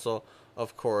the council,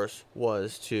 of course,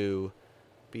 was to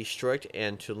be strict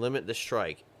and to limit the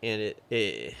strike, and it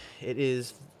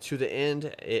is to the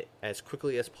end as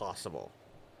quickly as possible.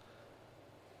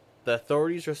 The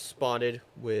authorities responded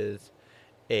with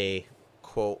a,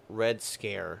 quote, Red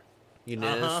Scare.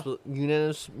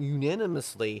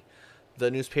 Unanimously, the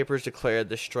newspapers declared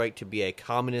the strike to be a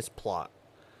communist plot.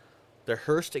 The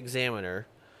Hearst Examiner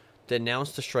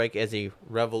denounced the strike as a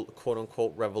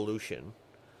quote-unquote revolution.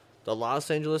 The Los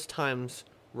Angeles Times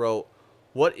wrote,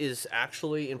 "What is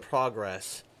actually in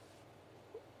progress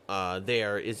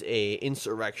there is a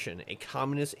insurrection, a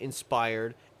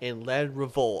communist-inspired and led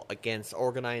revolt against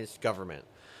organized government.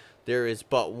 There is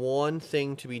but one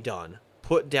thing to be done: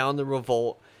 put down the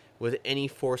revolt with any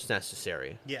force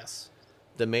necessary." Yes.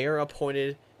 The mayor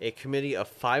appointed a committee of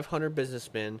 500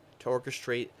 businessmen to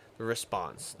orchestrate the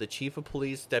response. The chief of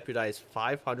police deputized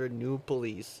 500 new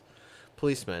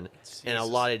policemen and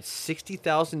allotted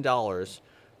 $60,000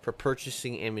 for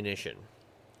purchasing ammunition.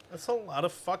 That's a lot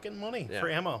of fucking money for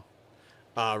ammo.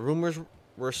 Rumors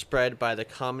were spread by the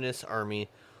Communist Army.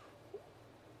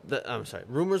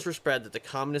 Rumors were spread that the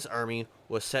Communist Army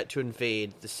was set to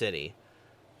invade the city.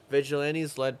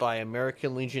 Vigilantes led by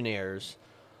American Legionnaires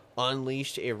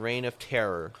unleashed a reign of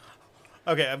terror.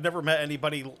 Okay, I've never met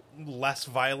anybody less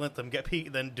violent than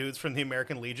dudes from the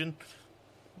American Legion.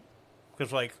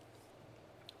 Because, like,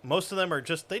 most of them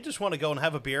they just want to go and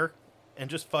have a beer and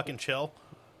just fucking chill.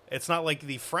 It's not like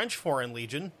the French Foreign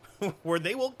Legion, where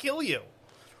they will kill you.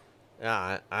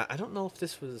 I don't know if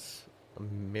this was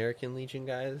American Legion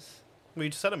guys. We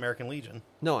just said American Legion.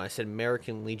 No, I said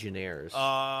American Legionnaires.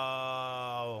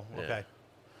 Oh, okay.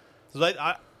 Yeah. So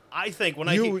I think when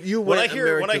I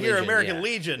hear American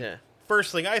Legion,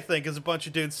 first thing I think is a bunch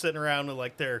of dudes sitting around with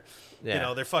like their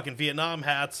their fucking Vietnam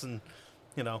hats and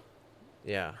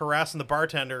harassing the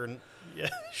bartender and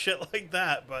shit like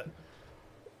that. But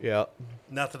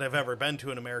not that I've ever been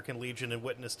to an American Legion and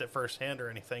witnessed it firsthand or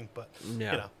anything. But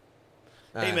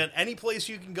hey man, any place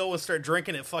you can go and start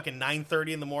drinking at fucking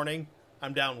 9:30 in the morning,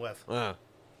 I'm down with.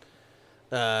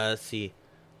 Let's see.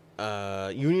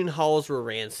 Union halls were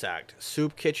ransacked.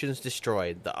 Soup kitchens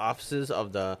destroyed. The offices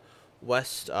of the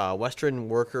Western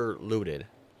worker looted.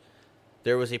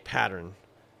 There was a pattern.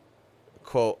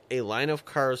 Quote, "A line of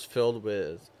cars filled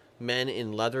with men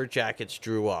in leather jackets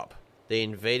drew up. They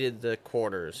invaded the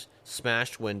quarters,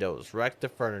 smashed windows, wrecked the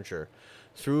furniture,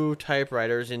 threw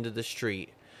typewriters into the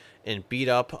street, and beat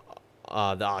up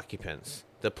the occupants.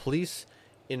 The police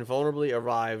invulnerably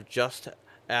arrived just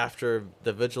after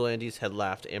the vigilantes had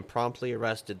left and promptly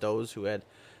arrested those who had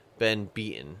been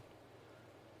beaten.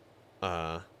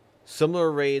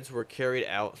 Similar raids were carried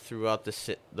out throughout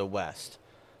the West.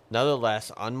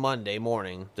 Nonetheless, on Monday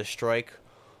morning, the strike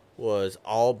was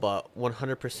all but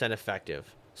 100%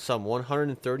 effective. Some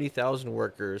 130,000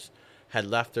 workers had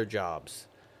left their jobs.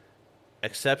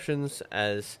 Exceptions,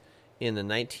 as in the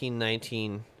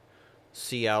 1919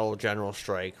 Seattle general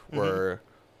strike, were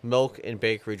milk and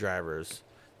bakery drivers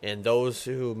and those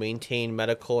who maintained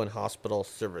medical and hospital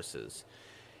services.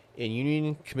 A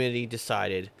union committee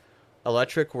decided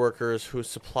electric workers who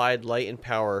supplied light and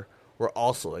power were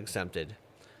also exempted,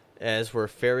 as were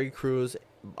ferry crews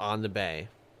on the bay.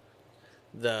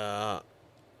 The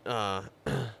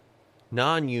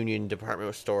non-union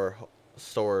department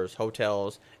stores,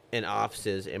 hotels, and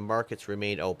offices and markets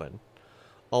remained open.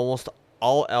 Almost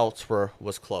all else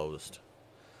was closed.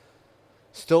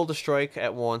 Still, the strike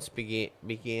at once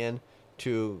began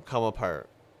to come apart.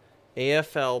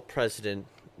 AFL President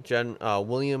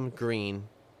William Green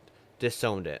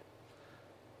disowned it.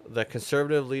 The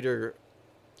conservative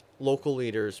local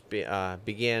leaders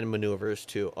began maneuvers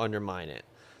to undermine it.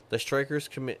 The strike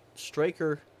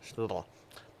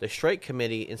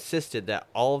committee insisted that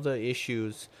all of the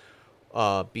issues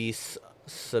be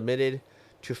submitted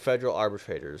to federal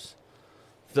arbitrators,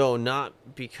 though not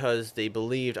because they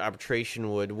believed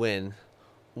arbitration would win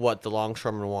what the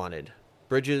longshoremen wanted.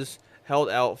 Bridges held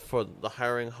out for the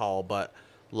hiring hall but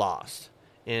lost,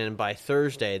 and by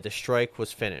Thursday the strike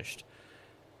was finished.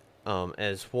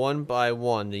 As one by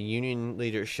one the union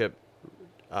leadership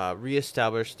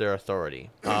reestablished their authority.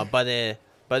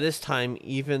 By this time,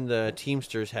 even the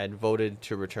Teamsters had voted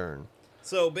to return.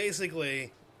 So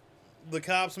basically, the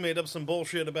cops made up some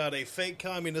bullshit about a fake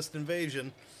communist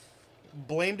invasion,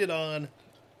 blamed it on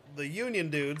the union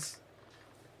dudes,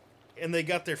 and they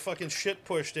got their fucking shit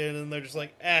pushed in, and they're just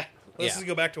like, let's just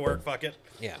go back to work, fuck it.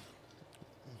 Yeah.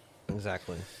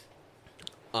 Exactly.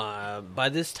 By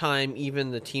this time,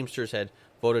 even the Teamsters had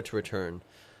voted to return.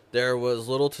 There was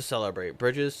little to celebrate.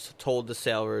 Bridges told the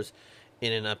sailors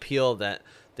in an appeal that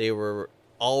they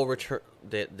all returned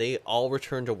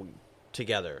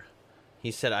together.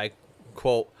 He said, I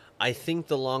quote, "I think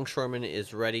the longshoreman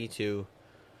is ready to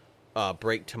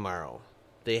break tomorrow.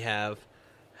 They have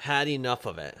had enough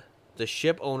of it. The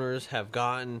ship owners have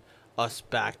gotten us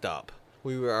backed up.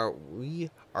 We are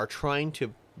trying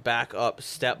to back up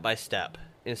step by step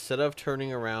instead of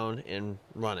turning around and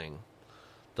running."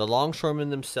 The longshoremen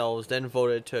themselves then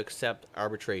voted to accept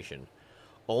arbitration.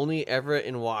 Only Everett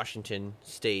in Washington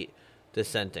state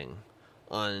dissenting.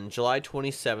 On July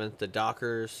 27th, the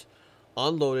dockers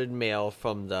unloaded mail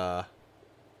from the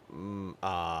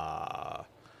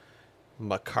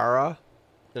Makara,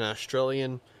 an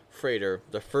Australian freighter,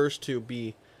 the first to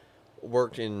be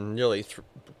worked in nearly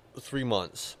 3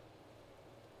 months.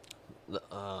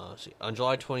 On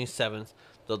July 27th,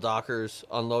 the dockers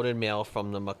unloaded mail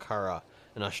from the Makara,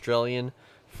 an Australian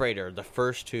freighter, the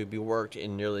first to be worked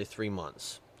in nearly 3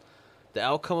 months. The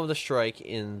outcome of the strike,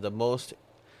 in the most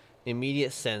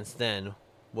immediate sense then,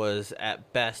 was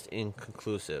at best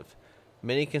inconclusive.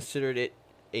 Many considered it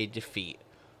a defeat.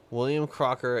 William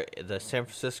Crocker, the San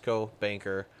Francisco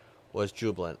banker, was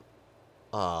jubilant.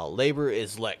 "Labor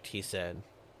is licked," he said.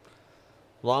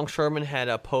 Longshoremen had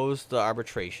opposed the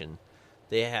arbitration.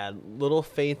 They had little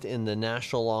faith in the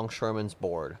National Longshoremen's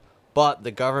Board, but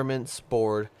the government's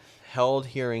board held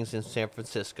hearings in San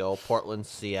Francisco, Portland,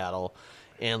 Seattle,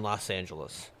 and Los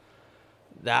Angeles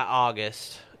that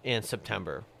August and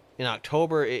September. In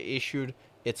October, it issued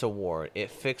its award. It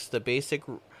fixed the basic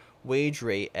wage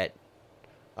rate at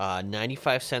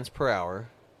 95 cents per hour.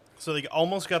 So they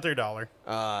almost got their dollar.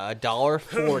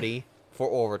 $1.40 for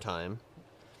overtime.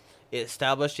 It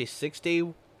established a 6-day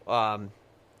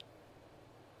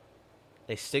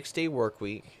work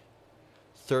week,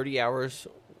 30 hours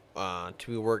to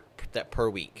be worked per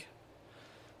week.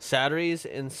 Saturdays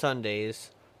and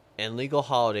Sundays and legal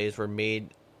holidays were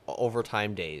made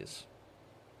overtime days.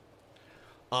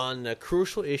 On the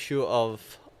crucial issue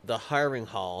of the hiring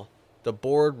hall, the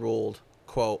board ruled,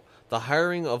 quote, "The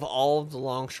hiring of all the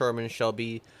longshoremen shall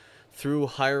be through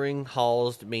hiring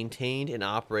halls maintained and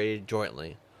operated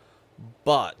jointly,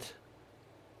 but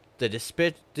the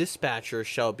dispatcher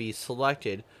shall be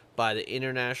selected by the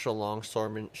International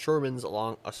Longshoremen's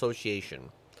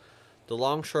Association. The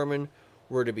longshoremen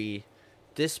were to be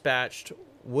dispatched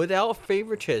without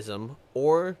favoritism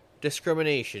or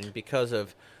discrimination because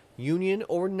of union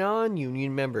or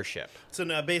non-union membership." So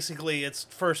now basically it's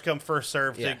first come, first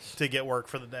served to get work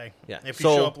for the day. Yeah. If you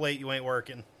show up late, you ain't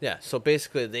working. Yeah, so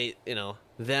basically they,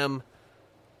 them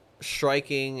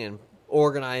striking and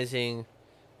organizing,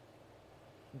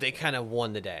 they kind of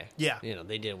won the day. Yeah.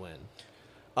 They did win.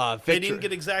 They didn't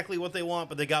get exactly what they want,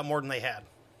 but they got more than they had.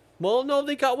 Well, no,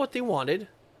 they got what they wanted.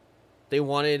 They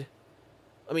wanted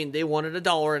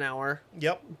 $1 an hour.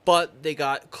 Yep. But they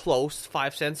got close,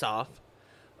 5 cents off.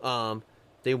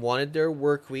 They wanted their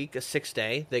work week a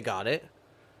 6-day. They got it.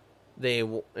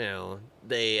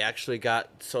 They actually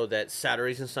got so that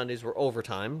Saturdays and Sundays were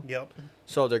overtime. Yep.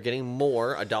 So they're getting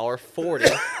more,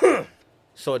 $1.40.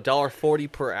 So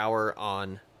 $1.40 per hour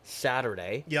on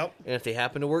Saturday. Yep. And if they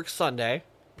happen to work Sunday,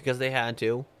 because they had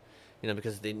to,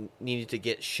 because they needed to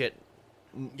get shit,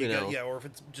 or if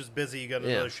it's just busy, you got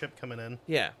another ship coming in.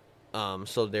 Yeah.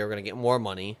 So they were going to get more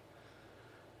money.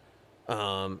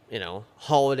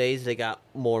 Holidays, they got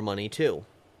more money too.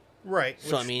 Right.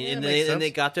 So, and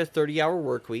they got their 30-hour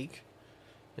work week,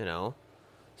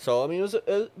 So, it was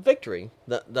a victory.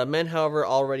 The men, however,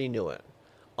 already knew it.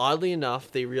 Oddly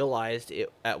enough, they realized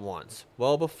it at once,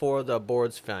 well before the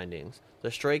board's findings.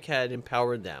 The strike had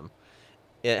empowered them.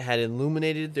 It had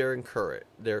illuminated their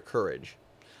courage.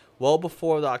 Well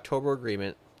before the October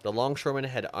agreement, the longshoremen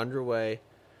had underway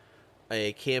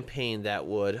a campaign that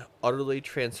would utterly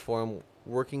transform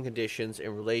working conditions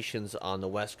and relations on the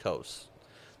West Coast.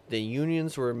 The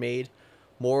unions were made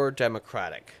more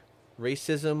democratic.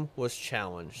 Racism was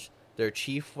challenged. Their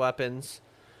chief weapons,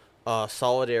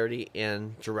 solidarity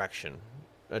and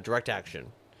direct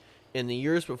action. In the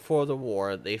years before the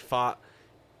war, they fought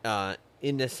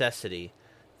in necessity.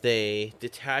 They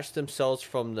detached themselves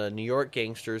from the New York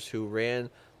gangsters who ran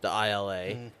the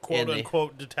ILA. Quote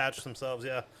unquote detached themselves,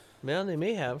 yeah. Man, they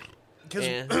may have.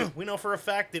 Because we know for a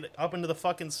fact that up into the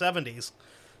fucking 70s,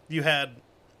 you had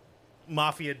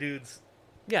mafia dudes.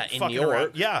 Yeah, in New York.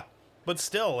 Around. Yeah, but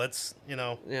still, it's,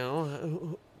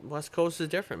 West Coast is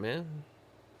different, man.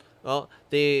 Well,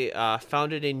 they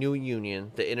founded a new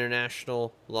union, the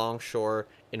International Longshore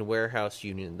and Warehouse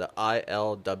Union, the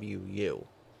ILWU,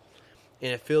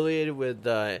 and affiliated with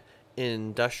the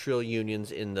industrial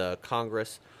unions in the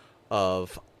Congress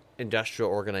of Industrial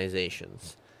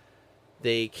Organizations.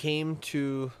 they came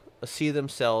to see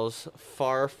themselves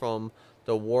far from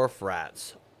the wharf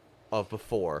rats of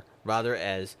before, rather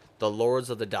as the lords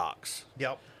of the docks.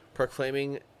 Yep.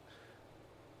 Proclaiming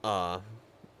that,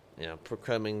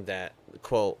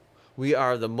 quote, "We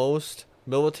are the most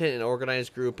militant and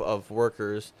organized group of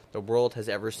workers the world has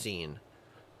ever seen."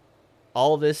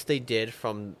 All this they did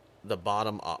from the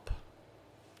bottom up.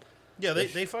 Yeah,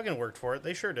 they fucking worked for it.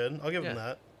 They sure did. I'll give them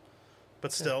that.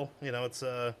 But still, it's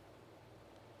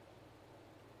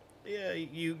yeah,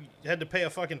 you had to pay a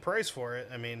fucking price for it.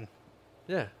 I mean,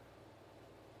 yeah.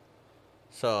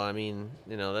 So I mean,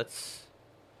 that's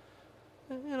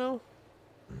it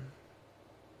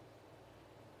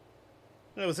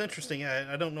was interesting.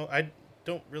 I don't know. I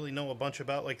don't really know a bunch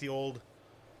about like the old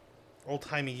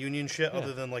timey union shit,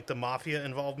 other than like the mafia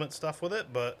involvement stuff with it.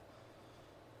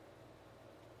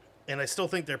 And I still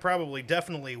think there probably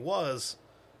definitely was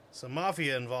some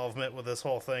mafia involvement with this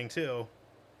whole thing too.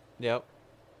 Yep.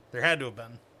 There had to have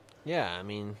been. Yeah, I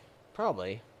mean,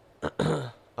 probably.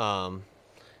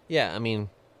 Yeah, I mean,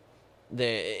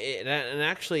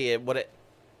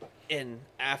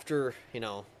 after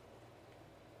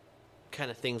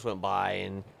kind of things went by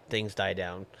and things died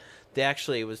down,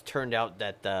 it was turned out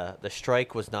that the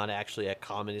strike was not actually a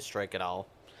communist strike at all.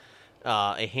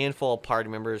 A handful of party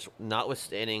members,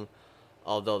 notwithstanding,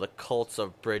 although the cults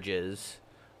of bridges,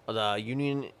 the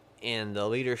union and the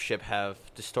leadership have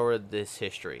distorted this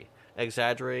history,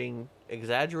 exaggerating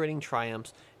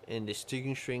triumphs and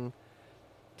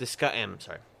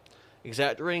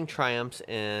exaggerating triumphs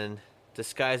and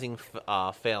disguising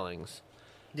failings.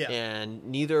 Yeah. And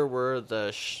neither were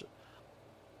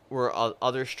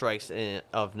other strikes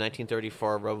of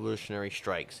 1934 revolutionary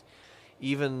strikes,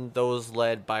 even those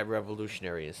led by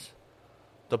revolutionaries.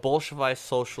 The Bolshevik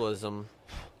socialism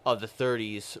of the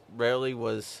 30s rarely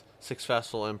was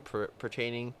successful in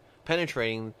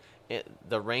penetrating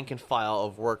the rank and file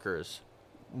of workers'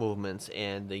 movements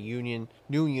and the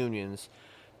new unions,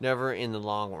 never in the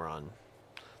long run.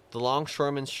 The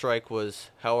longshoremen's strike was,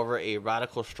 however, a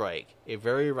radical strike, a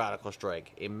very radical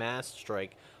strike, a mass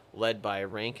strike led by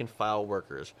rank and file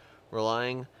workers,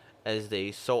 relying, as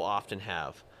they so often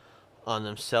have, on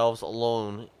themselves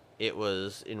alone. It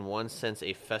was, in one sense,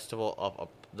 a festival of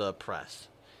the press.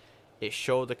 It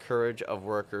showed the courage of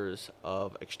workers,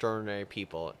 of extraordinary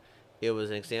people. It was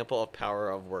an example of power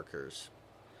of workers.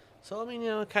 So, I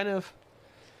mean, kind of,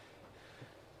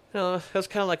 it was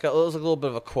kind of like it was a little bit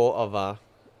of a quote of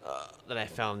that I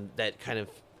found that kind of,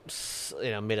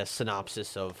 made a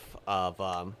synopsis of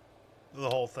the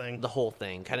whole thing. The whole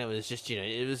thing kind of was just,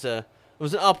 it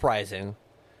was an uprising,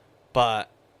 but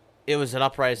it was an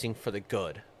uprising for the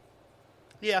good.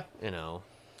 Yeah. I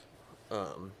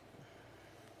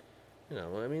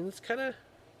mean, it's kind of,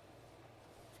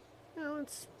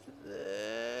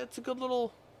 it's a good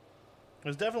little. It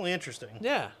was definitely interesting.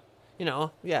 Yeah.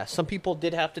 Some people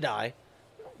did have to die.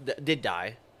 Did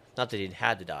die. Not that they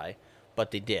had to die,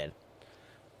 but they did.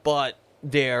 But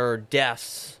their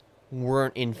deaths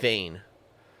weren't in vain.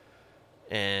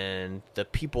 And the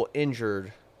people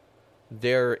injured,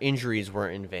 their injuries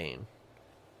weren't in vain.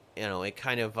 It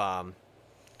kind of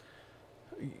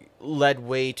led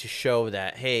way to show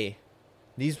that, hey,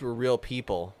 these were real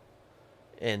people.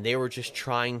 And they were just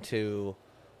trying to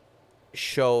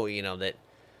show, that,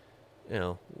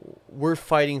 we're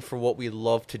fighting for what we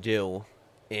love to do.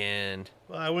 And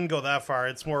well, I wouldn't go that far.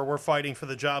 It's more we're fighting for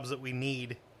the jobs that we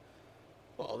need.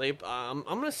 Well, I'm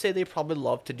gonna say they probably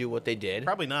love to do what they did.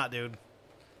 Probably not, dude.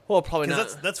 Well, probably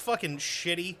not. That's fucking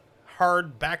shitty,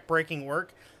 hard, backbreaking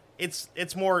work.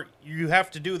 It's more you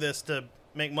have to do this to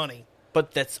make money.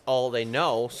 But that's all they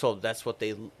know, so that's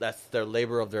their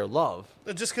labor of their love.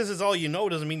 Just because it's all you know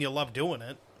doesn't mean you love doing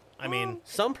it. I mean,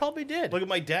 some probably did. Look at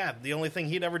my dad. The only thing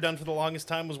he'd ever done for the longest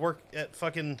time was work at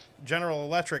fucking General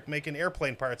Electric making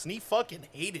airplane parts, and he fucking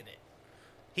hated it.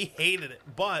 He hated it,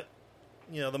 but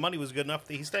the money was good enough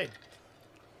that he stayed.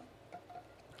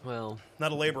 Well,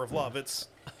 not a labor of love. It's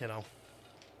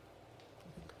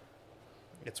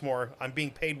it's more I'm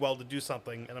being paid well to do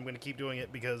something, and I'm going to keep doing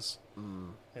it because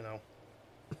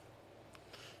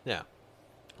Yeah.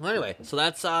 Well, anyway, so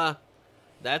that's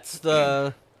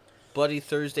the Bloody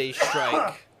Thursday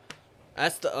strike.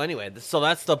 That's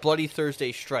the Bloody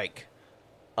Thursday strike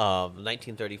of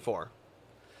 1934.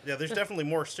 Yeah, there's definitely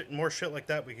more shit like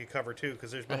that we could cover too,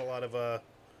 because there's been a lot of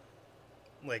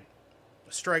like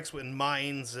strikes in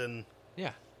mines and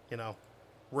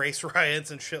race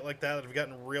riots and shit like that have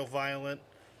gotten real violent.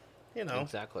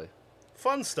 Exactly.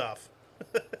 Fun stuff.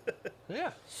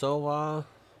 Yeah. So.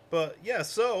 But yeah,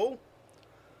 so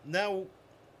now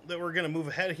that we're gonna move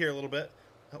ahead here a little bit,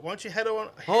 Why don't you head on?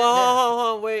 Hold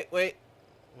on, wait.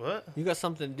 What? You got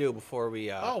something to do before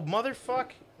we... Oh,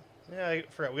 motherfuck. Yeah, I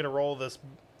forgot. We gotta roll this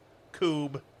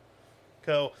cube.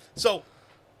 So,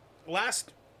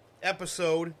 last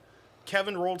episode,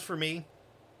 Kevin rolled for me.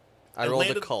 I rolled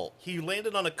a cult. He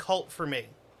landed on a cult for me.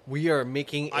 We are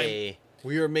making an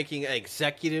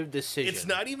executive decision. It's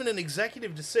not even an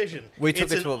executive decision. We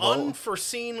took it to a vote. It's an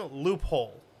unforeseen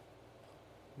loophole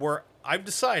where I've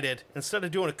decided, instead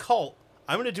of doing a cult,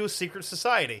 I'm going to do a secret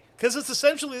society. Because it's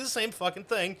essentially the same fucking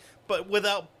thing, but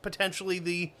without potentially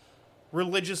the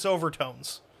religious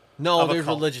overtones. No, there's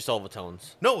religious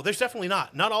overtones. No, there's definitely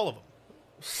not. Not all of them.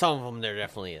 Some of them there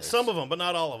definitely is. Some of them, but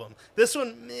not all of them. This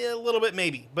one, a little bit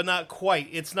maybe, but not quite.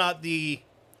 It's not the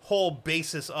whole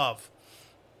basis of.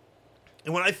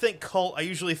 And when I think cult, I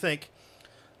usually think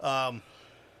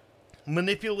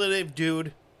manipulative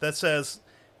dude that says,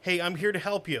 hey, I'm here to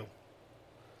help you.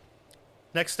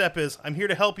 Next step is, I'm here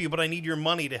to help you, but I need your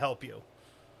money to help you.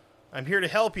 I'm here to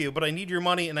help you, but I need your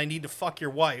money and I need to fuck your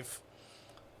wife.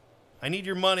 I need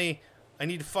your money, I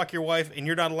need to fuck your wife, and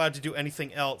you're not allowed to do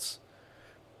anything else.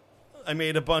 I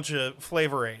made a bunch of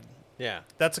Flavor Aid. Yeah.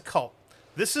 That's a cult.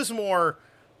 This is more,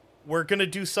 we're going to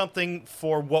do something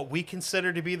for what we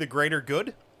consider to be the greater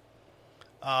good.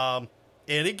 And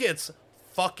it gets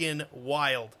fucking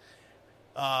wild.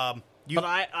 But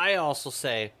I also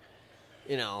say,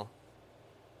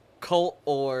 cult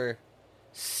or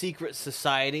secret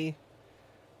society,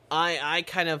 I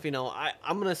kind of,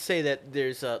 I'm going to say that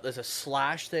there's a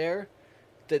slash there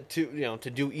that to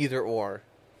do either or.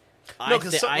 No,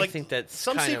 because I think that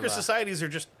some secret societies are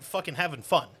just fucking having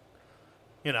fun.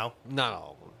 Not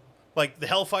all of them. Like the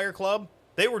Hellfire Club,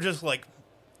 they were just like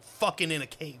fucking in a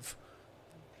cave.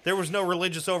 There was no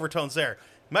religious overtones there.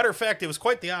 Matter of fact, it was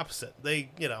quite the opposite. They,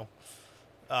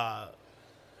 I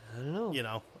don't know.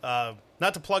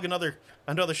 Not to plug another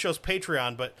show's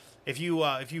Patreon, but if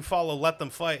you follow Let Them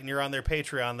Fight and you're on their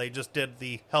Patreon, they just did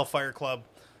the Hellfire Club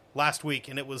last week,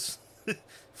 and it was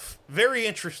very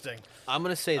interesting. I'm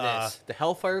going to say this. The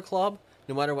Hellfire Club,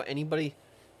 no matter what anybody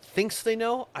thinks they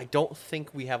know, I don't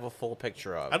think we have a full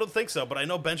picture of. I don't think so, but I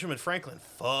know Benjamin Franklin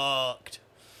fucked.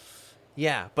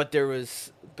 Yeah, but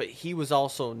he was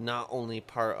also not only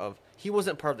he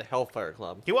wasn't part of the Hellfire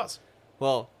Club. He was.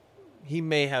 Well, he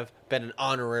may have been an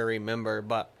honorary member,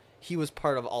 but he was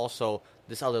part of also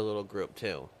this other little group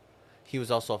too. He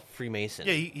was also a Freemason.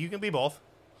 Yeah, you can be both.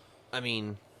 I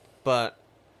mean, but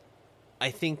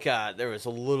I think there was a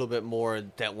little bit more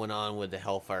that went on with the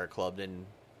Hellfire Club than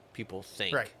people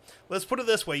think. Right. Let's put it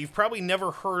this way. You've probably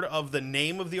never heard of the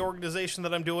name of the organization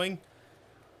that I'm doing,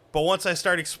 but once I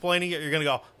start explaining it, you're going to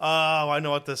go, oh, I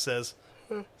know what this is.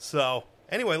 So,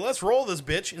 anyway, let's roll this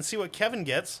bitch and see what Kevin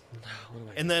gets.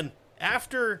 And then,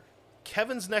 after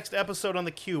Kevin's next episode on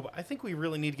the Cube, I think we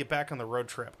really need to get back on the road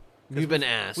trip. We've been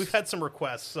asked. We've had some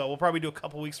requests, so we'll probably do a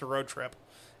couple weeks of road trip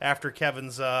after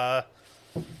Kevin's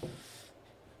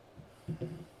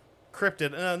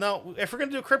cryptid. No, if we're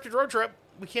going to do a cryptid road trip,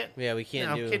 we can't. Yeah, we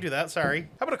can't can't do that. Sorry.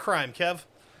 How about a crime, Kev?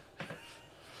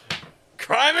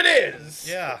 Crime it is!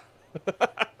 Yeah.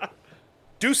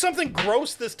 Do something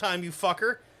gross this time, you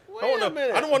fucker. Wait a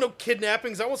minute. I don't want no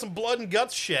kidnappings. I want some blood and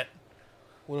guts shit.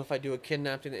 What if I do a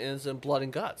kidnapping that ends in blood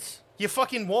and guts? You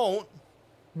fucking won't.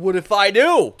 What if I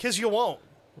do? Because you won't.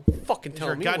 Fucking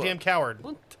tell me. You're a goddamn coward.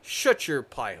 Shut your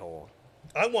pie hole.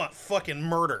 I want fucking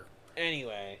murder.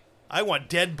 Anyway. I want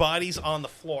dead bodies on the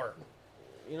floor.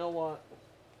 You know what?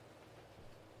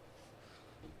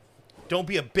 Don't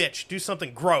be a bitch. Do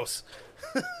something gross.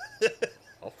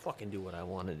 I'll fucking do what I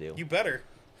want to do. You better.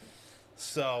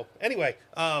 So, anyway,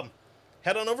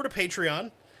 head on over to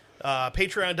Patreon.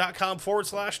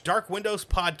 Patreon.com/Dark Windows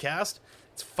Podcast.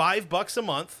 It's $5 a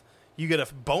month. You get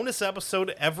a bonus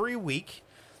episode every week.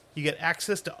 You get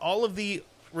access to all of the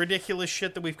ridiculous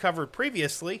shit that we've covered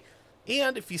previously.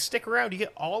 And if you stick around, you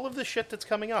get all of the shit that's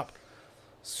coming up.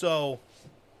 So,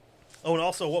 oh, and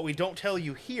also what we don't tell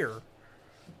you here,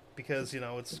 because,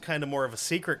 it's kind of more of a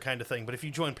secret kind of thing, but if you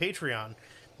join Patreon,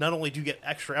 not only do you get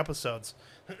extra episodes,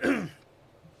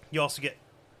 you also get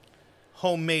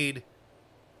homemade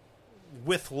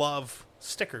with love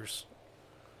stickers.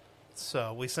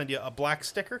 So we send you a black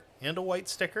sticker and a white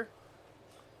sticker,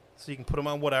 so you can put them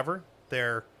on whatever.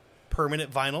 They're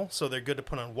permanent vinyl, so they're good to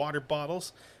put on water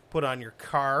bottles, put on your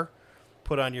car,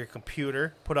 put on your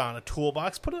computer, put on a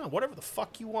toolbox, put it on whatever the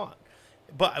fuck you want.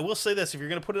 But I will say this, if you're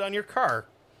going to put it on your car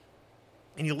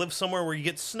and you live somewhere where you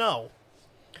get snow,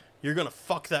 you're going to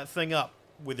fuck that thing up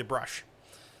with your brush.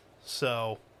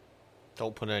 So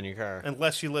don't put it on your car.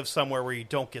 Unless you live somewhere where you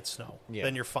don't get snow. Yeah.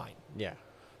 Then you're fine. Yeah.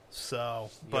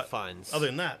 So, but fines. Other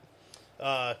than that,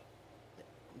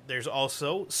 There's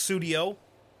also Sudio.com.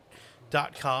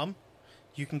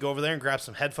 You can go over there and grab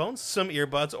some headphones, some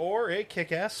earbuds, or a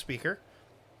kick-ass speaker.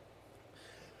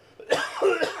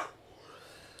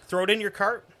 Throw it in your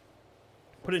cart.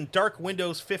 Put in Dark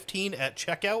Windows 15 at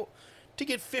checkout to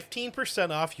get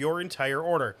 15% off your entire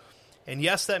order. And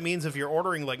yes, that means if you're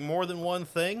ordering like more than one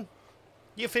thing,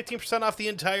 you get 15% off the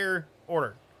entire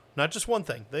order. Not just one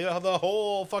thing. They have the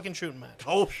whole fucking shooting match.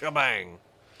 Whole shebang.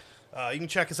 You can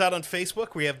check us out on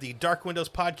Facebook. We have the Dark Windows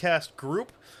Podcast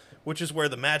group, which is where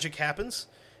the magic happens.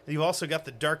 And you've also got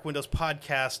the Dark Windows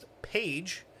Podcast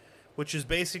page, which is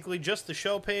basically just the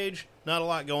show page. Not a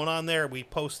lot going on there. We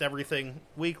post everything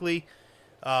weekly.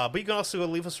 But you can also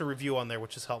leave us a review on there,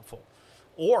 which is helpful.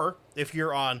 Or, if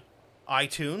you're on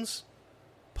iTunes,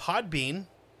 Podbean,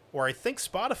 or I think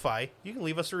Spotify, you can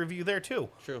leave us a review there too.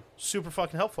 True. Super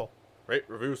fucking helpful. Rate,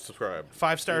 review, subscribe.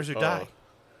 5 stars or die.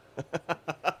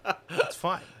 That's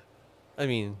fine. I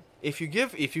mean, if you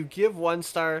give 1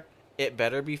 star, it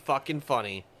better be fucking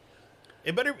funny.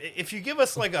 It better, if you give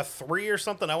us like a 3 or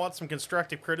something, I want some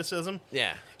constructive criticism.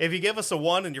 Yeah. If you give us a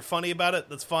 1 and you're funny about it,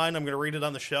 that's fine. I'm going to read it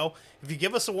on the show. If you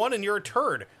give us a 1 and you're a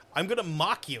turd, I'm going to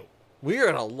mock you. We're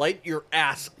gonna light your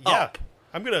ass Yeah. up.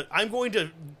 I'm going to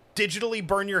digitally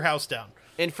burn your house down.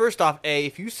 And first off,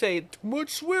 if you say too much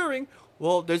swearing,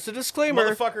 well, there's a disclaimer.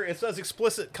 Motherfucker, it says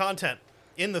explicit content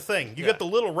in the thing. You Yeah. got the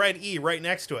little red E right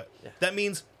next to it. Yeah. That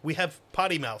means we have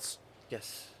potty mouths.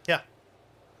 Yes. Yeah.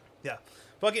 Yeah.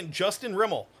 Fucking Justin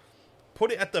Rimmel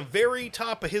put it at the very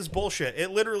top of his bullshit.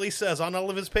 It literally says on all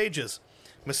of his pages,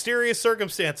 mysterious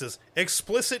circumstances,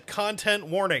 explicit content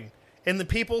warning. And the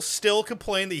people still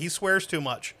complain that he swears too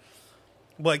much.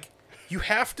 Like, you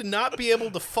have to not be able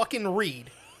to fucking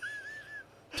read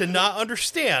to not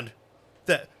understand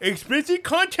that explicit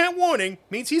content warning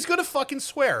means he's going to fucking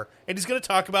swear. And he's going to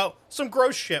talk about some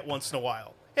gross shit once in a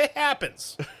while. It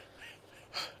happens.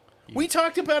 We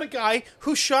talked about a guy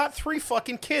who shot 3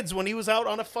 fucking kids when he was out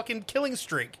on a fucking killing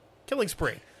spree.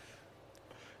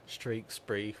 Streak,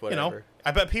 spree, whatever. You know,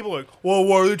 I bet people are like, well,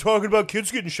 why are they talking about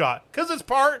kids getting shot? Because it's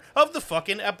part of the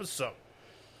fucking episode.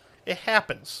 It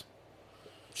happens.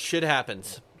 Shit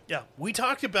happens. Yeah, we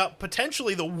talked about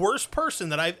potentially the worst person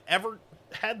that I've ever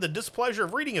had the displeasure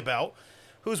of reading about,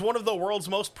 who's one of the world's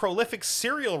most prolific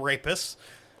serial rapists.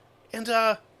 And,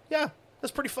 yeah,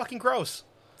 that's pretty fucking gross.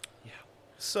 Yeah.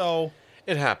 So...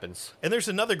 It happens. And there's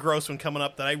another gross one coming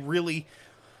up that I really...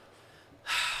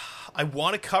 I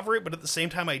want to cover it, but at the same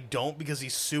time I don't because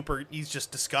he's just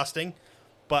disgusting.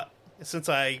 But since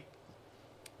I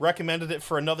recommended it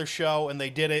for another show and they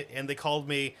did it and they called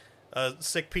me a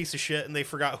sick piece of shit and they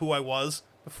forgot who I was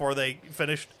before they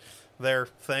finished their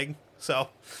thing. So,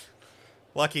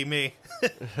 lucky me.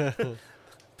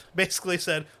 Basically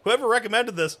said, whoever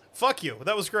recommended this, fuck you.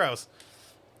 That was gross.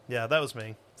 Yeah, that was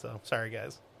me. So, sorry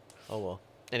guys. Oh well.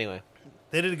 Anyway.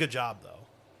 They did a good job though.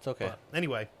 It's okay. But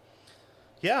anyway.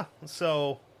 Yeah,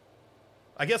 so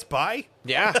I guess bye.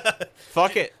 Yeah.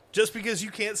 Fuck it. Just because you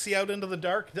can't see out into the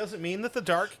dark doesn't mean that the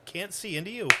dark can't see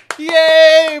into you.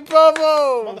 Yay!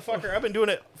 Bravo! Motherfucker, I've been doing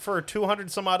it for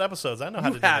 200 some odd episodes. I know how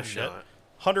to do have this shit. not.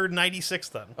 196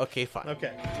 then. Okay, fine.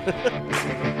 Okay.